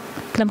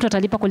 Kila mtu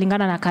atalipa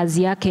kulingana na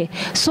kazi yake.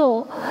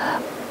 So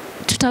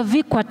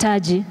tutavikwa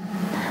taji.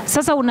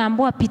 Sasa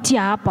unaambiwa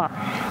pitia hapa,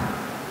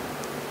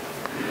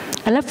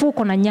 alafu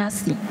uko na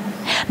nyasi,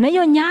 na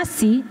hiyo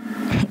nyasi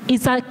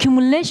is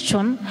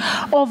accumulation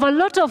of a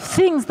lot of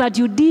things that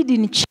you did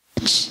in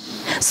church.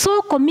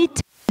 So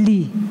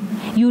committedly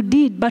you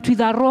did, but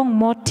with a wrong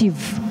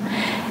motive.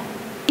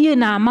 Hiyo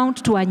ina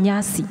amount to a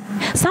nyasi.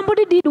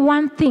 Somebody did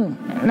one thing,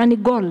 na ni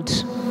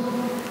gold.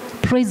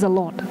 Praise the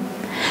Lord.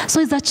 So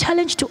it's a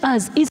challenge to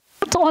us. It's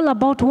not all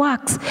about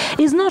works.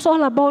 It's not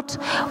all about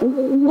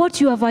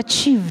what you have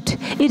achieved.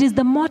 It is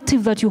the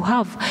motive that you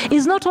have.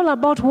 It's not all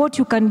about what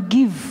you can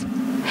give.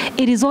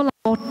 It is all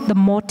about the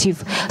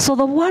motive. So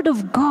the Word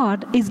of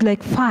God is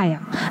like fire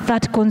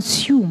that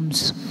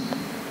consumes.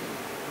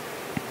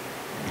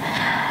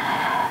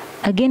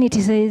 Again, it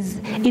says,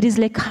 it is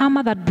like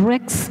hammer that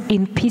breaks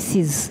in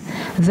pieces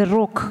the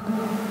rock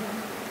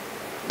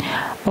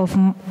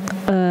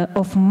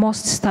of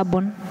most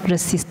stubborn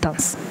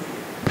resistance.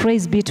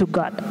 Praise be to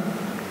God.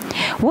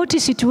 What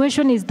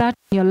situation is that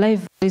in your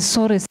life that is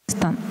so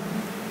resistant?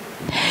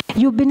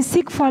 You've been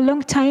sick for a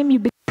long time,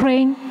 you've been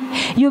praying,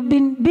 you've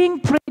been being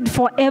prayed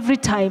for every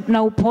time.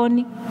 Now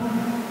uponi.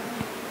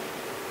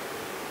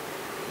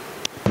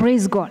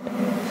 Praise God.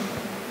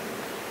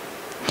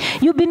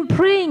 You've been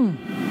praying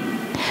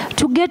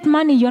to get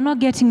money, you're not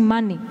getting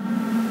money.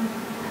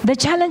 The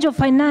challenge of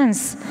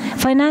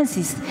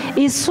finances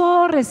is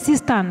so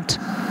resistant,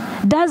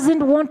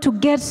 doesn't want to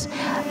get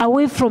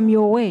away from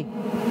your way.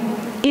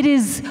 It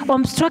is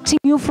obstructing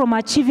you from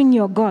achieving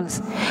your goals.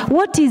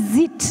 What is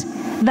it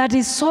that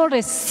is so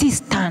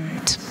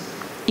resistant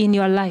in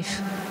your life?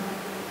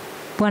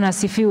 Bwana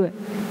asifiwe.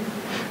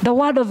 The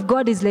Word of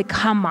God is like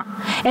hammer.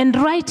 And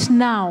right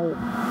now,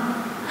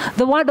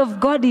 The word of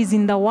God is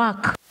in the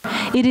work.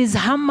 It is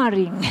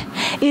hammering.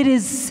 It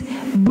is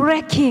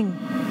breaking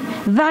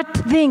that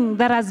thing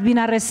that has been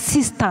a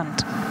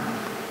resistant.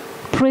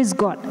 Praise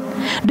God.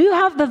 Do you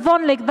have the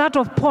thorn like that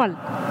of Paul?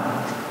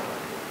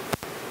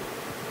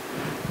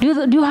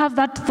 Do you have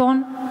that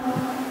thorn?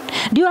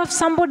 Do you have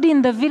somebody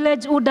in the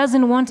village who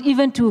doesn't want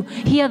even to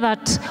hear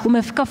that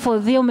umefika for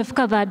there,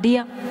 umefika that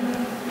dia?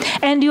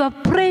 And you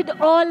have prayed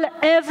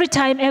every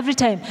time,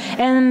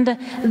 and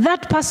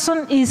that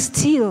person is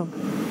still.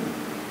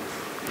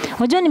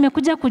 Wajua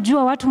nimekuja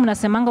kujua watu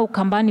mnasemanga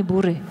ukambani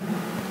bure.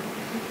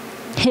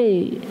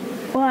 Hey,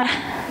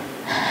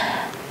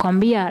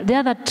 kwambia, the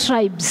other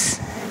tribes,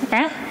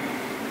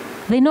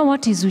 they know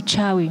what is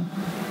uchawi.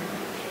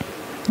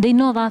 They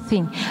know that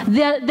thing.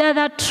 There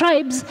are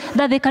tribes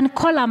that they can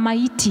call a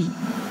mighty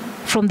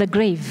from the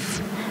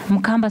grave.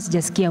 Mkamba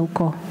sijasikia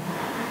huko.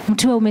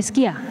 Mtu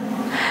umesikia?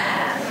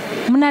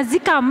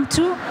 Mnazika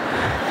mtu.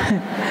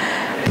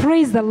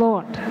 Praise the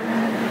Lord.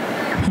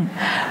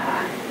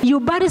 You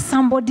bury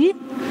somebody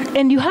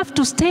and you have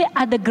to stay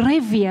at the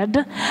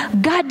graveyard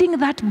guarding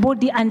that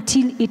body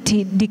until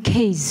it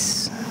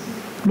decays.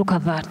 Look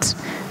at that.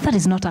 That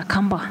is not a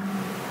Kamba.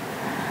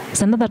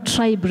 It's another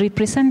tribe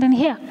represented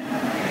here.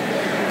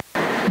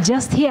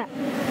 Just here.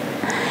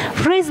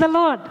 Praise the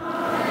Lord.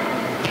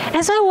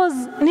 And so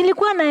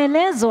nilikuwa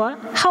naelezwa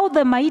how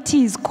the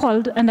mighty is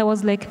called, and I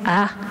was like,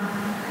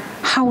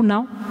 how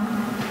now?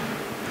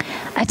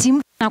 Ati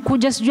mtu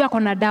anakuja sijui ako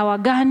na dawa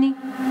gani,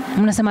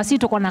 mnasema si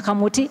tuko na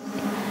kamuti.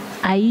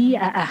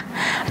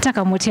 Hata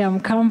kamuti ya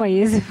Mkamba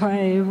yezi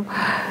fanya hivyo.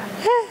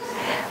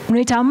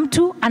 Unaita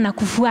mtu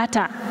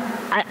anakufuata.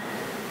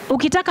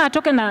 Ukitaka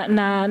atoke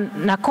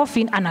na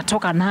coffin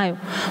anatoka nayo.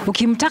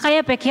 Ukimtaka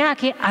yeye peke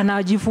yake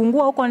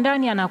anajifungua huko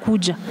ndani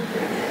anakuja.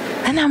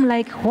 And I'm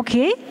like,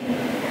 okay.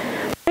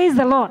 Praise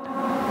the Lord.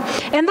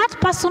 And that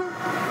person,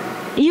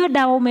 hiyo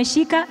dawa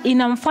umeshika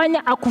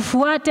inamfanya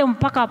akufuate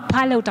mpaka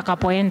pale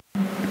utakapoenda.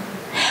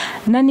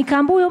 Na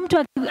nikaambia huyo mtu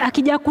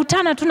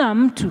akijakutana tu na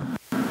mtu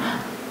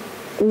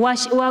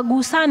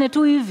wagusane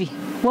tu hivi,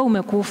 wewe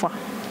umekufa.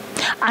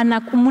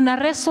 Muna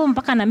wrestle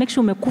mpaka na make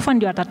sure umekufa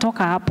ndio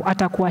atatoka hapo,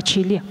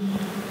 atakuachilia.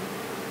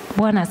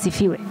 Bwana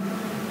asifiwe.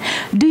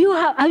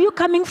 Are you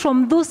coming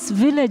from those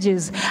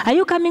villages? Are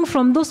you coming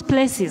from those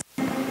places?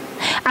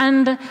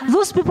 And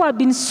those people have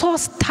been so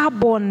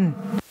stubborn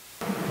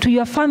to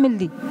your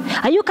family.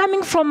 Are you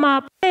coming from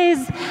a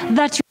place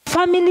that your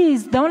family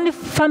is the only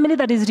family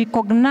that is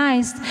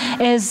recognized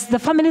as the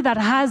family that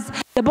has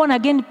the born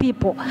again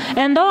people,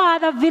 and all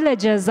other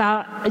villages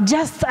are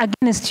just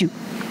against you?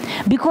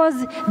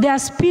 Because their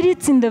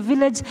spirits in the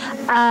village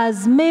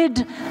has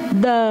made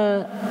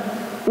the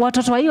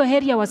watoto wa hiyo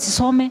area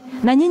wasisome,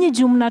 na nyinyi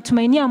juu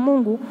mnatumainia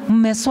Mungu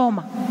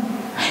mmesoma.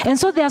 And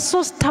so they are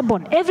so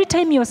stubborn. Every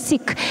time you are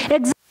sick,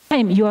 every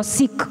time you are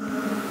sick.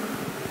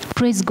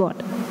 Praise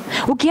God.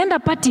 Ukienda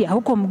party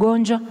huko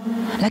mgonjwa,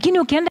 lakini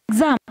ukienda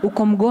exam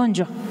uko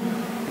mgonjwa.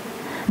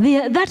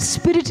 That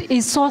spirit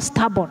is so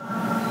stubborn.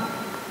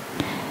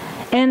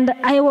 And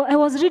I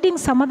was reading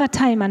some other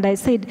time and I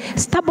said,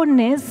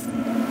 stubbornness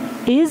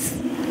is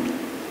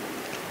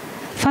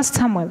 1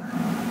 Samuel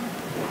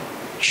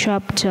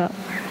chapter.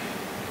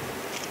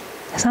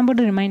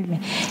 Somebody remind me.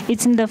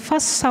 It's in the 1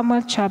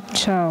 Samuel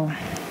chapter.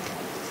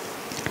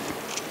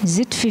 Is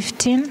it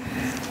 15?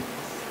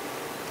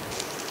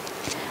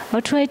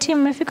 Watu wa team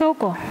mmefika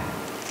huko?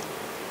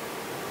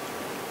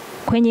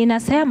 Kwenye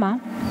inasema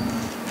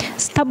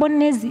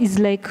stubbornness is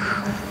like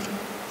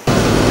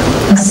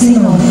a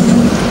sin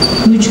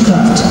of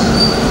witchcraft.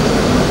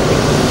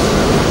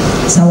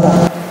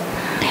 So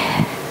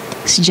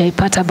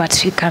sijaipata,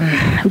 but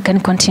we can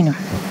continue.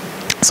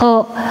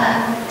 So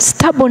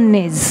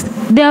stubbornness,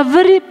 there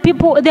are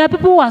people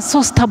who are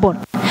so stubborn.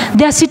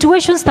 There are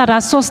situations that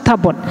are so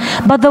stubborn,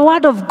 but the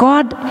word of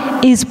God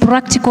is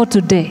practical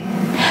today.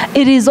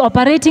 It is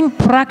operating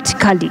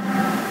practically.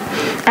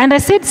 And I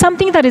said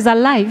something that is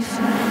alive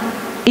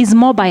is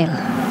mobile.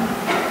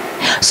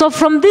 So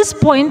from this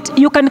point,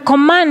 you can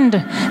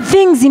command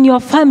things in your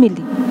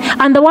family,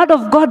 and the word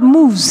of God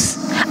moves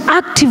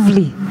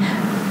actively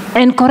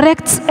and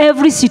corrects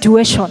every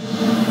situation.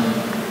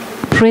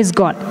 Praise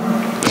God.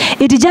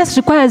 It just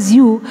requires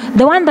you,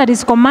 the one that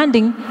is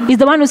commanding is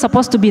the one who is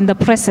supposed to be in the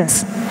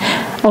presence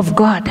of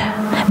God,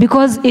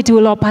 because it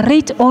will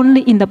operate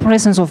only in the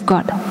presence of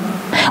God.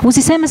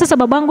 Usiseme sasa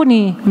babangu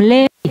ni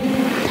mlevi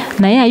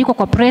na yeye yuko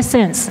kwa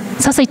presence,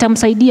 sasa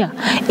itamsaidia.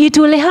 It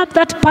will help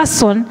that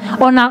person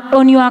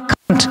on your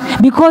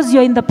account, because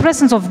you're in the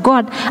presence of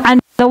God and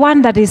the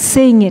one that is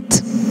saying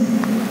it.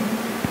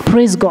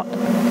 Praise God.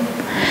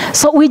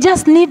 So we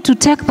just need to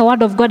take the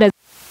word of God as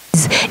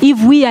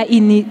if we are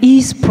in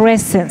his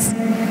presence.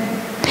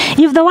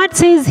 If the word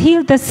says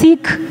heal the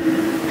sick,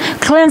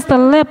 cleanse the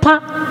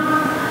leper,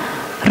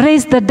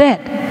 raise the dead.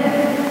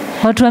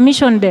 Watu wa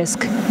mission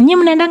desk, nyinyi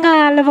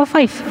mnaendanga level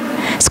 5.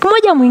 Siku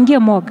moja muingie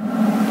morgue.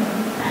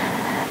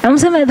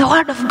 Amsema the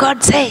word of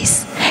God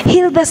says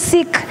heal the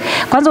sick.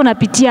 Kwanza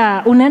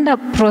unaenda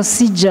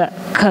procedure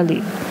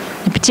kali.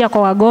 Unapitia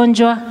kwa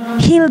wagonjwa,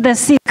 heal the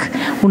sick.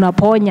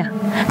 unaponya.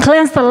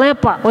 Cleanse the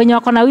leper, wenye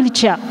wako na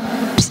wheelchair,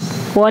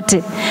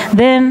 wote.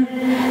 Then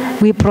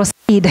we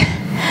proceed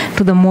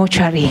to the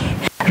mortuary.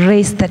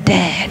 Raise the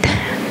dead.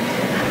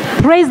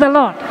 Praise the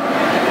Lord.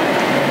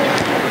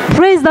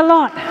 Praise the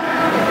Lord.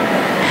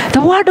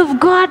 The word of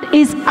God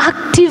is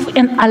active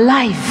and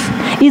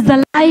alive. Is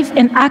alive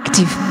and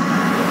active.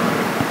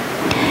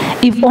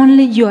 If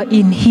only you are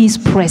in his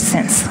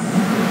presence.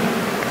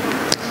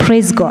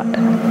 Praise God.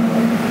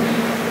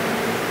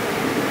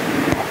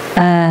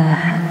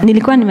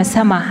 Nilikuwa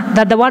nimesema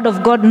that the word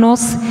of God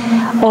knows,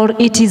 or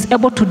it is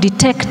able to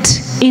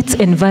detect its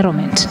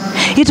environment.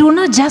 It will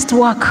not just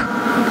work.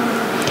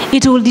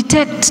 It will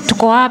detect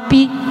tuko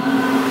wapi,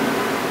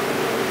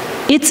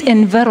 its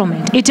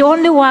environment. It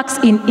only works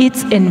in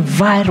its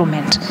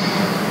environment.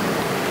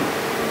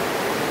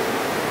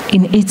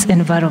 In its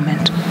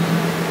environment.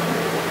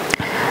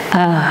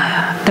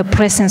 The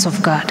presence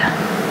of God.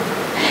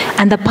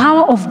 And the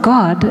power of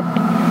God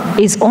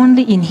is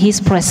only in his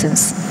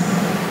presence.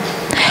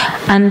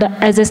 And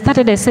as I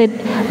started, I said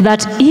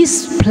that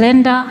his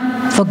splendor,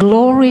 the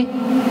glory,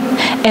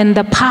 and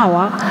the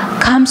power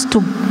comes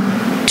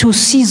to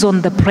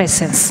season the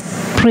presence.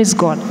 Praise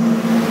God.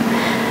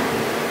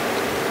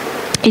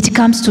 It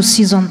comes to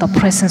season the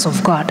presence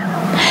of God.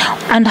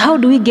 And how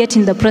do we get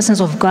in the presence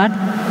of God?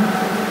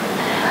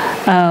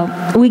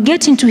 We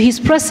get into his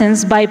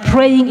presence by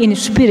praying in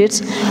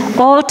spirit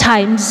all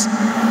times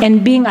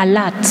and being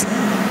alert.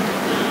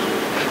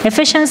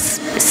 Ephesians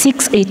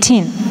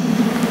 6:18.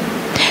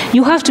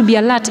 You have to be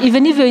alert.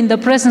 Even if you're in the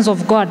presence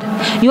of God,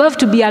 you have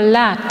to be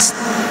alert.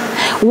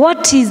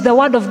 What is the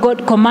word of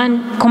God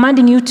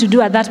commanding you to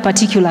do at that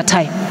particular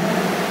time?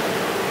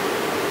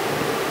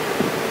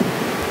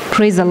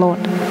 Praise the Lord.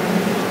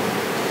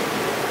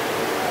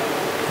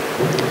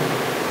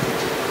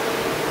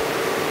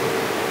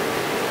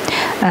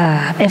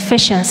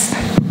 Ephesians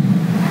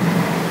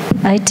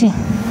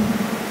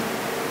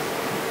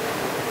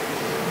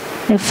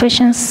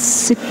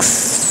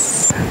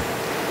 6.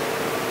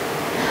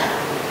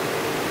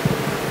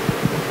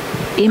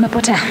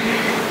 Imepotea.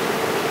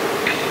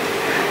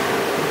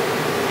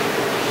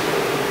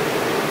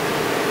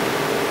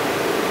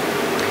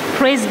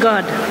 Praise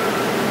God.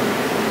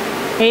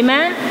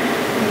 Amen.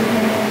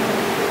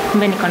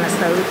 Kumbe niko na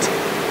sauti.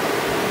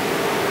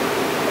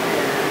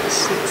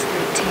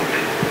 6:18.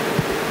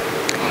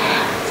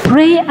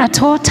 Pray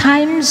at all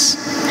times,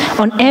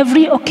 on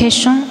every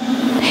occasion,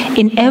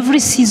 in every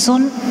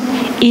season,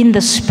 in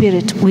the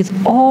Spirit, with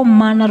all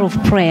manner of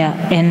prayer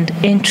and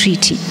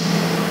entreaty.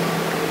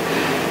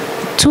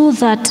 To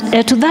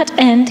that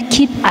end,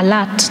 keep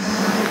alert.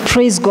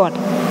 Praise God.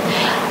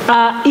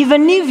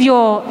 Even if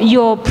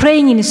you're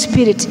praying in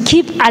spirit,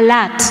 keep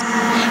alert.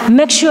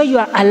 Make sure you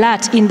are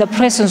alert in the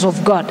presence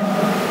of God.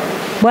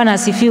 Bwana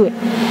asifiwe.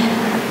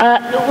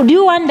 Do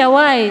you wonder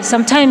why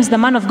sometimes the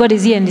man of God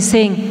is here and is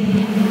saying,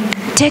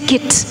 take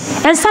it.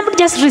 And somebody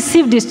just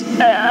received it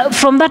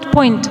from that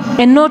point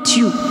and not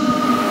you.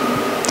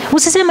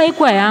 Usisema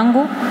ikuwa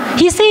yangu.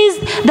 He says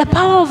the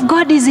power of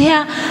God is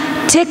here.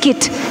 Take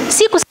it.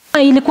 Si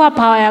kusema ilikuwa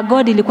power ya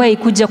God ilikuwa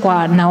ikuja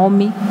kwa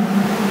Naomi.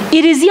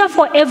 It is here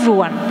for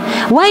everyone.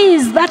 Why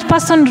is that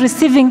person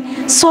receiving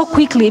so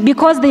quickly?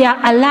 Because they are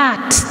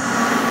alert.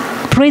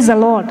 Praise the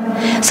Lord.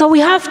 So we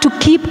have to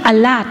keep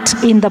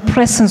alert in the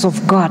presence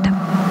of God.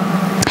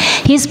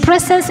 His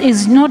presence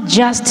is not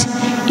just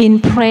in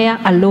prayer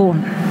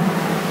alone.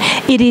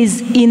 It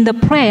is in the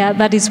prayer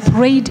that is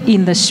prayed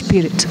in the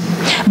Spirit.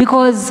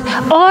 Because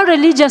all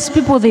religious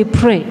people, they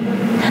pray.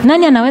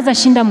 Nani anaweza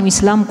shinda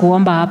Muislamu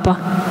kuomba hapa?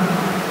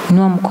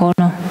 Inua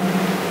mkono.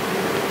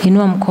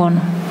 Inua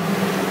mkono.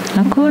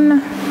 Hakuna.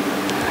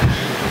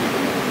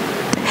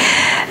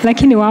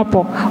 Lakini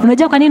wapo.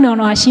 Unajua kwa nini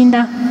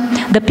wanawashinda?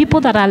 The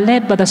people that are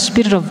led by the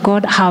Spirit of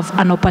God have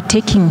an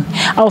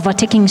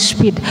overtaking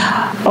speed,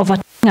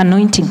 overtaking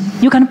anointing.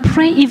 You can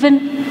pray even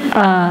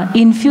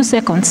in few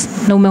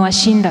seconds na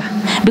umewashinda,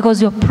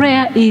 because your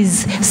prayer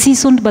is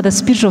seasoned by the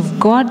Spirit of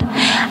God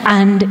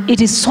and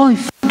it is so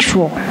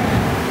effectual.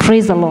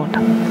 Praise the Lord.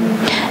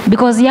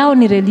 Because yao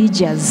ni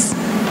religious.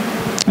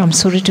 I'm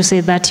sorry to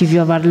say that if you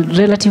have a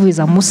relative who is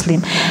a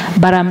Muslim,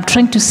 but I'm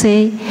trying to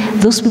say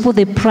those people,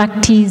 they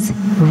practice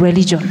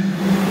religion.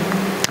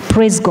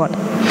 Praise God.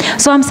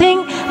 So I'm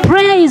saying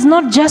prayer is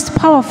not just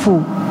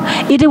powerful.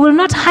 It will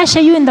not usher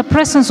you in the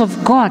presence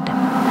of God.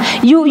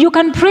 You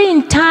can pray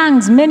in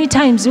tongues many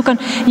times. You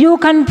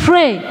can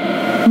pray.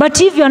 But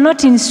if you are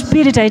not in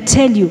spirit, I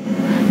tell you,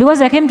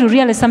 because I came to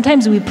realize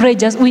sometimes we pray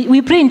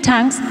we pray in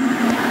tongues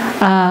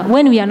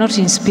when we are not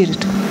in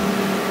spirit.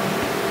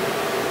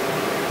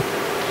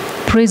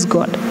 Praise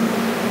God.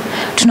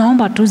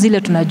 Tunaomba tu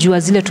zile tunajua,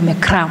 zile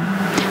tumekram.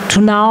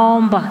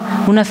 Tunaomba.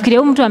 Unafikiria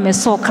huyu mtu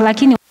amesoka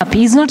lakini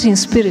he is not in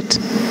spirit.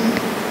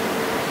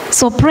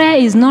 So prayer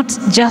is not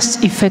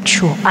just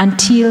effectual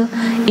until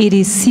it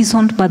is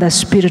seasoned by the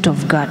Spirit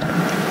of God.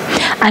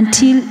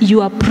 Until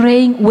you are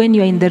praying when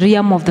you are in the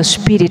realm of the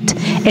Spirit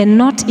and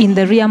not in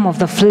the realm of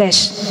the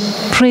flesh.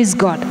 Praise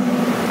God.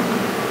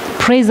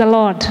 Praise the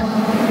Lord.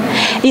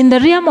 In the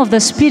realm of the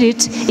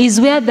spirit is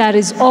where there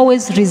is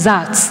always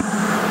results.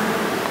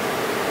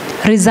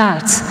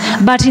 Results.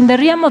 But in the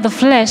realm of the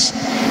flesh,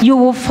 you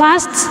will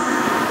fast,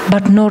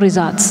 but no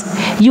results.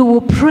 You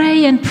will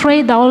pray and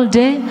pray the whole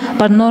day,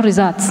 but no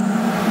results.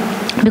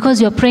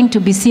 Because you're praying to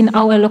be seen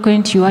how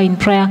eloquent you are in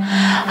prayer,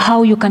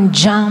 how you can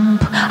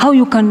jump, how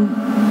you can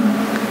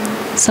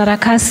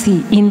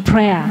sarakasi in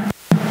prayer.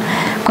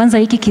 Kwanza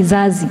hiki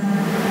kizazi.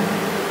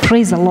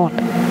 Praise the Lord.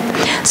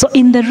 So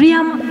in the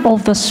realm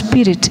of the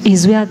spirit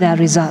is where there are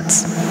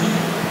results.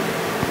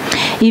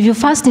 If you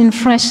fast in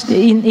flesh,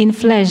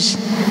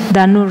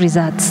 there are no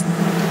results.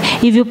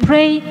 If you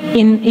pray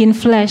in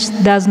flesh,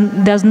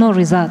 there's no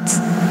results.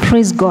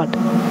 Praise God.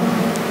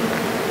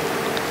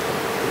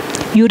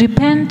 You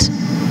repent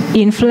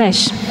in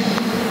flesh.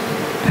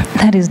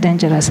 That is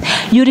dangerous.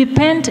 You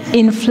repent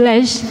in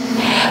flesh,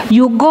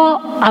 you go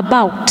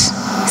about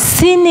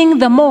sinning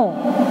the more.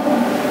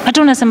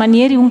 Hata unasema ni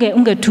heri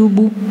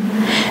ungetubu.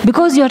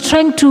 Because you are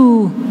trying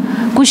to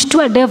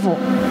kushtua devil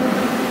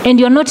and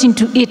you are not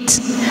into it.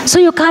 So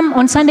you come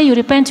on Sunday, you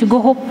repent, you go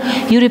home,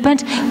 you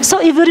repent. So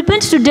if you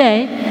repent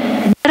today,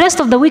 the rest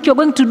of the week you're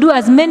going to do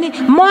as many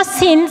more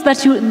sins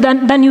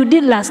than you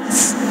did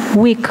last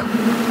week.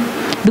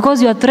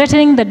 Because you are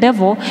threatening the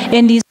devil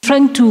and he's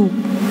trying to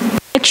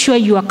make sure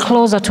you are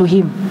closer to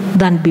him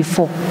than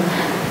before.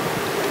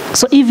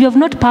 So if you have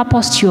not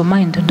purposed your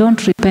mind,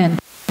 don't repent.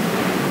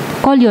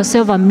 Call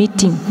yourself a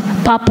meeting.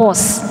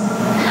 Purpose.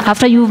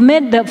 After you've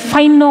made the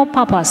final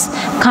purpose,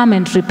 come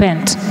and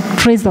repent.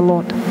 Praise the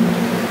Lord.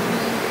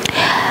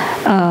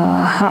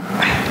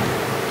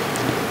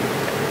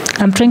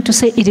 I'm trying to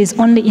say it is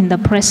only in the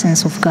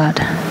presence of God.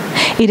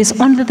 It is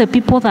only the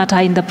people that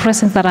are in the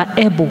presence that are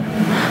able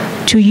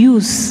to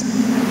use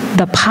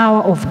the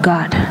power of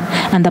God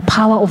and the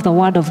power of the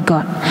Word of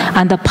God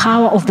and the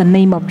power of the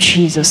name of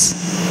Jesus.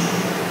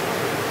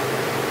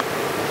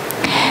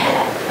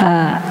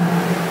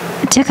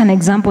 Take an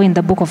example in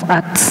the book of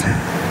Acts,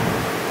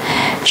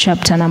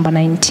 chapter number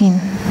 19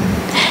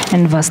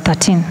 and verse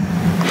 13.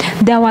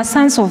 There were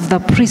sons of the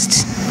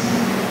priest.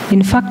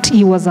 In fact,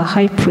 he was a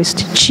high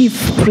priest,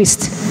 chief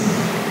priest.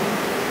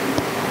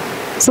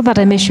 So that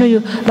I may show you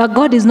that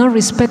God is not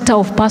respecter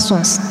of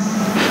persons.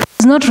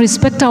 He's not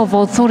respecter of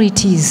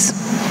authorities.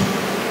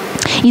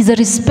 He's a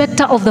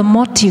respecter of the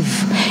motive.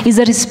 He's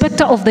a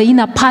respecter of the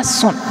inner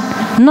person,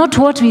 not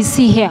what we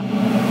see here.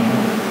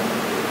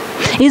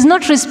 He's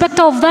not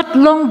respecter of that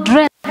long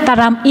dress that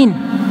I'm in.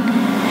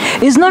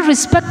 He's not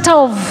respecter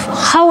of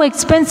how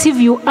expensive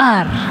you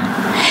are.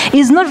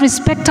 He's not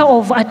respecter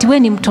of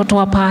atiweni mtoto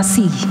wa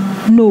pasi.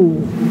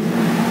 No.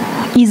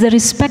 He's a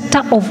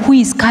respecter of who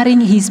is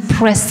carrying his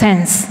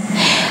presence.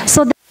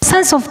 So the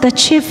sons of the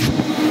chief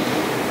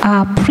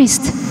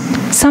priest,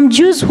 some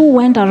Jews who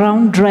went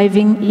around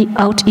driving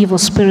out evil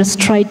spirits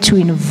tried to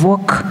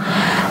invoke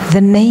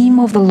the name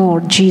of the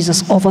Lord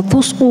Jesus over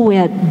those who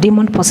were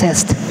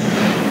demon-possessed.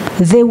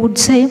 They would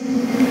say,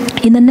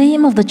 in the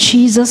name of the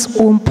Jesus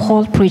whom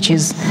Paul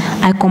preaches,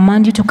 I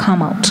command you to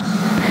come out.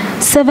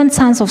 7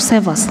 sons of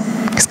Scevas,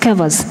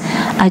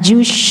 a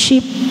Jewish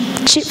chief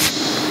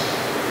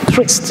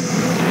priest,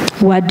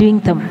 were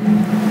doing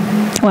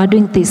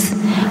this.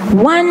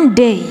 One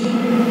day,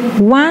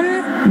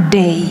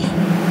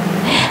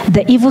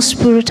 the evil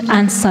spirit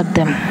answered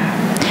them,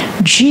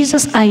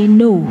 Jesus I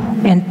know,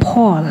 and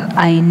Paul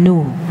I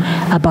know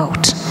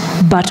about,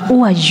 but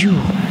who are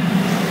you?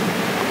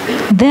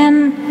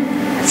 Then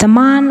the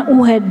man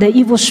who had the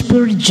evil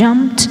spirit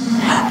jumped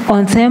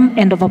on them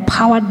and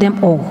overpowered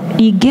them all.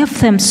 He gave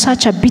them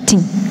such a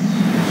beating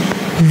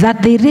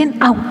that they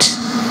ran out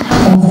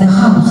of the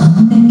house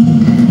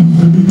naked and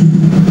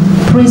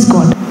bleeding. Praise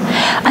God.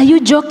 Are you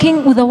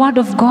joking with the word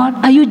of God?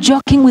 Are you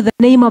joking with the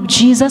name of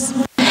Jesus?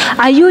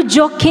 Are you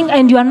joking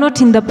and you are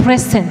not in the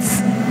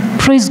presence?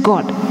 Praise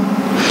God.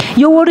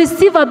 You will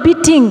receive a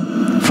beating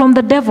from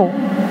the devil.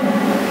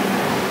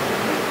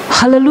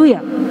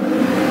 Hallelujah.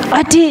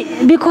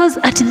 Because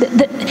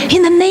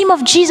in the name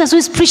of Jesus, who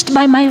is preached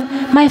by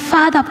my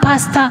father,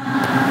 pastor.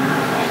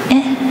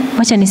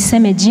 Wacha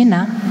niseme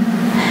jina.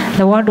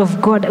 The word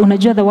of God.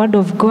 Unajua the word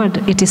of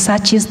God, it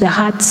searches the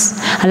hearts.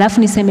 Alafu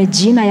niseme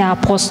jina ya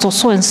apostle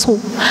so and so.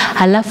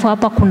 Alafu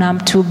hapa kuna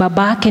mtu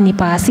babake ni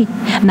pasi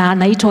na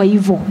anaitwa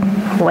hivyo.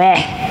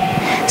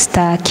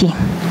 Staki.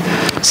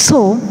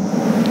 So,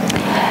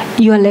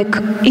 you are like,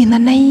 in the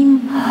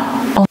name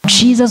of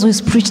Jesus who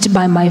is preached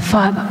by my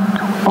father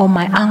or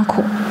my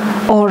uncle,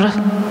 or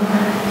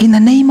in the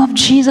name of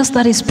Jesus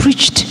that is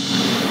preached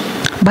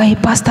by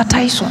Pastor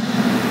Tyson.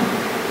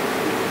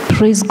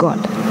 Praise God.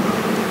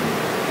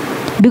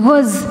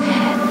 Because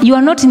you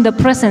are not in the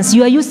presence.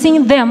 You are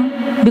using them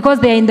because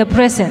they are in the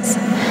presence.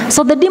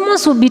 So the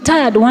demons will be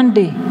tired one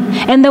day.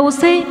 And they will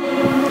say,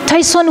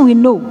 Tyson we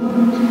know.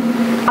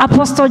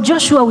 Apostle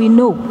Joshua we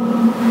know.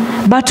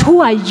 But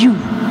who are you?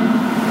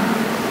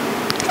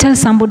 Tell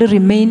somebody,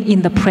 remain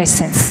in the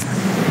presence.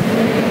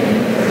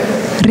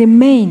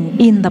 Remain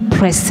in the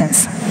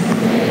presence.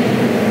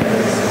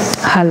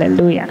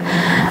 Hallelujah.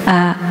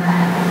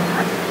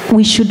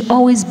 We should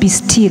always be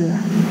still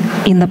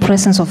in the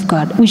presence of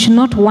God. We should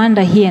not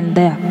wander here and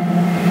there.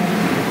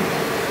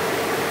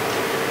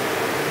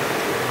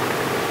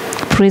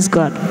 Praise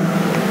God.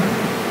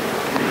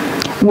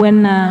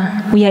 When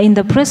we are in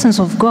the presence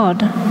of God,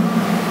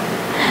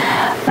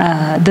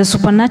 the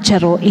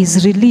supernatural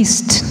is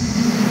released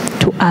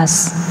to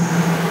us.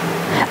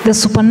 The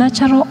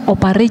supernatural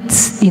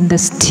operates in the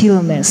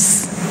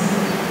stillness,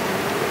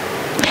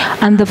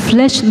 and the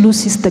flesh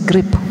loses the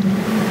grip.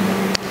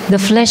 The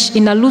flesh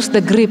loses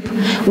the grip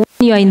when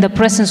you are in the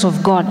presence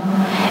of God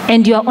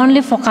and you are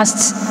only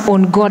focused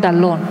on God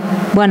alone.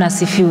 Bwana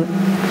asifiwe.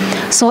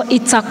 So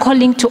it's a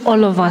calling to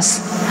all of us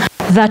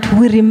that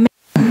we remain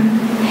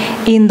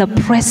in the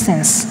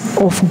presence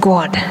of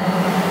God.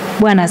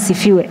 Bwana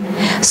asifiwe.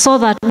 So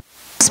that we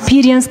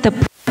experience the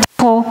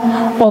practical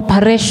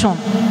operation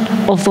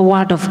of the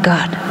Word of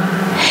God.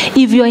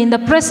 If you are in the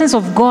presence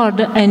of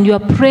God and you are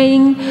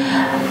praying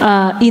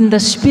in the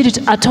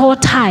Spirit at all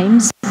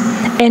times,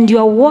 and you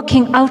are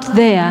walking out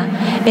there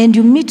and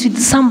you meet with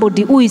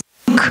somebody who is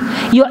sick,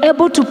 you are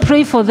able to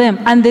pray for them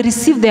and they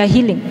receive their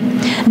healing.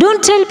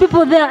 Don't tell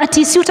people there,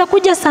 ati si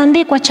utakuja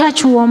Sunday kwa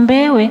church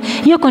uombewe,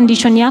 hiyo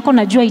condition yako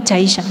najua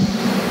itaisha.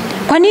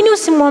 Kwa nini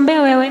usimwombee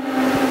wewe?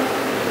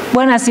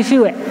 Bwana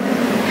asifiwe.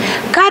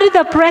 Carry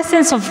the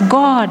presence of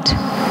God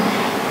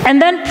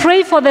and then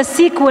pray for the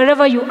sick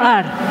wherever you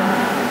are.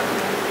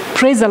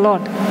 Praise the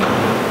Lord.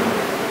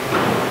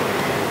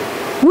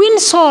 Win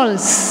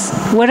souls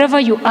wherever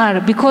you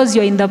are because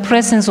you're in the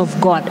presence of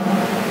God.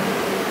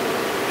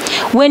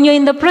 When you're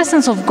in the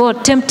presence of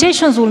God,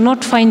 temptations will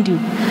not find you.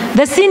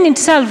 The sin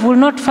itself will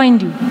not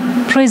find you.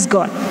 Praise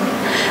God.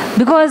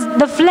 Because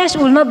the flesh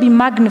will not be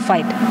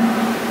magnified.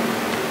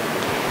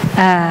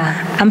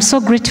 I'm so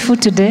grateful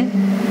today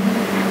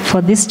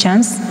for this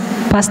chance.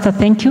 Pastor,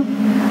 thank you.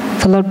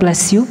 The Lord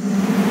bless you.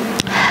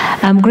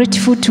 I'm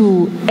grateful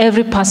to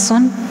every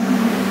person,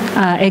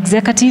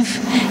 executive.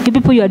 You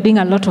people, you are doing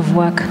a lot of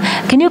work.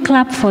 Can you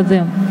clap for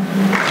them?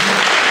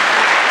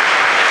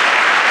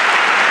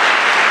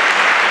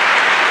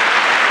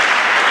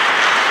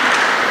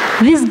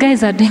 These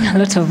guys are doing a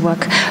lot of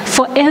work.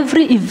 For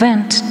every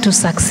event to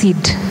succeed,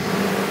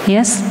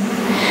 yes,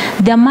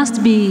 there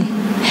must be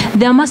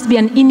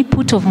an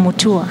input of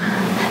Mutua.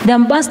 There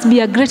must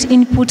be a great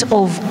input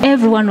of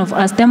every one of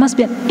us. There must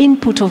be an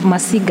input of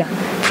Masiga.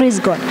 Praise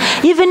God.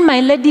 Even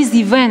my ladies'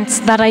 events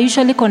that I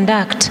usually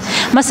conduct,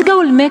 Masiga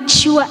will make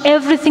sure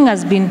everything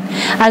has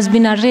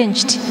been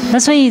arranged.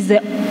 That's why he's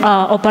the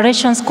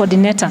operations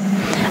coordinator.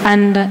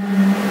 And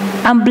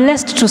I'm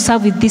blessed to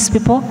serve with these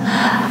people.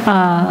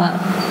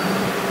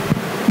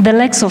 The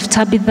likes of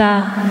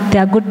Tabitha, they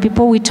are good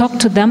people. We talk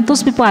to them.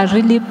 Those people are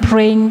really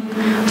praying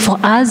for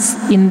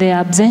us in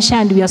their absentia,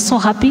 and we are so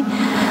happy.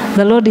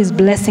 The Lord is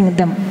blessing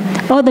them.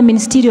 All the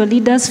ministerial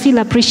leaders feel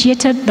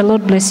appreciated. The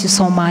Lord bless you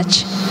so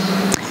much.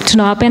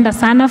 Tunawapenda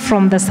sana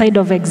from the side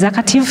of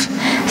executive.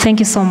 Thank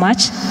you so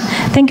much.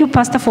 Thank you,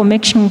 Pastor, for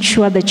making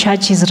sure the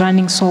church is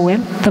running so well.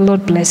 The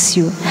Lord bless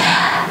you.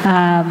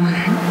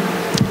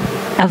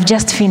 I've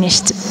just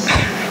finished.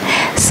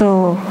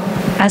 So,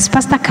 as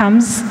Pastor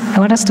comes, I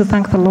want us to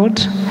thank the Lord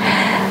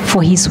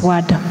for his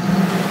word.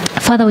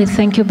 Father, we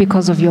thank you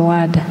because of your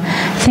word.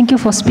 Thank you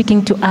for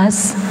speaking to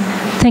us.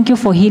 Thank you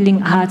for healing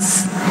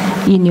hearts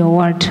in your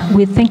word.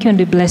 We thank you and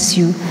we bless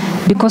you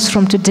because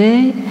from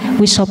today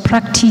we shall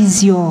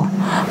practice your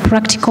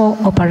practical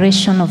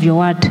operation of your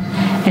word.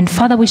 And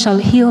Father, we shall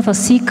heal the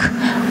sick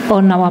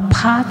on our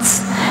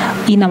paths,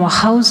 in our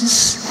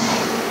houses,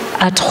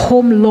 at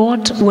home,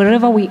 Lord,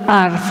 wherever we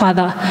are,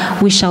 Father,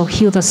 we shall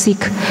heal the sick.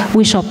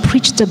 We shall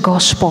preach the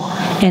gospel,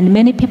 and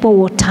many people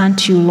will turn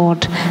to you,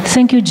 Lord.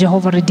 Thank you,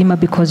 Jehovah Redeemer,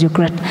 because you're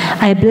great.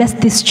 I bless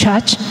this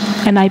church,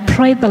 and I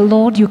pray the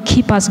Lord, you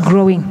keep us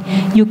growing.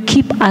 You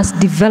keep us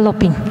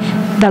developing.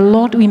 The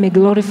Lord, we may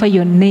glorify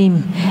your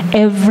name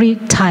every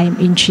time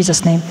in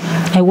Jesus' name.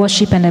 I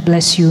worship and I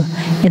bless you.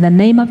 In the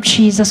name of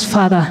Jesus,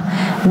 Father,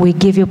 we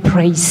give you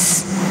praise.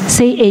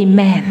 Say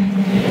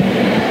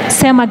amen.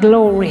 Sema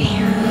glory.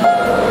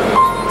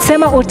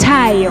 Sema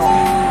utayo.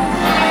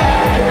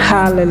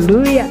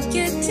 Hallelujah.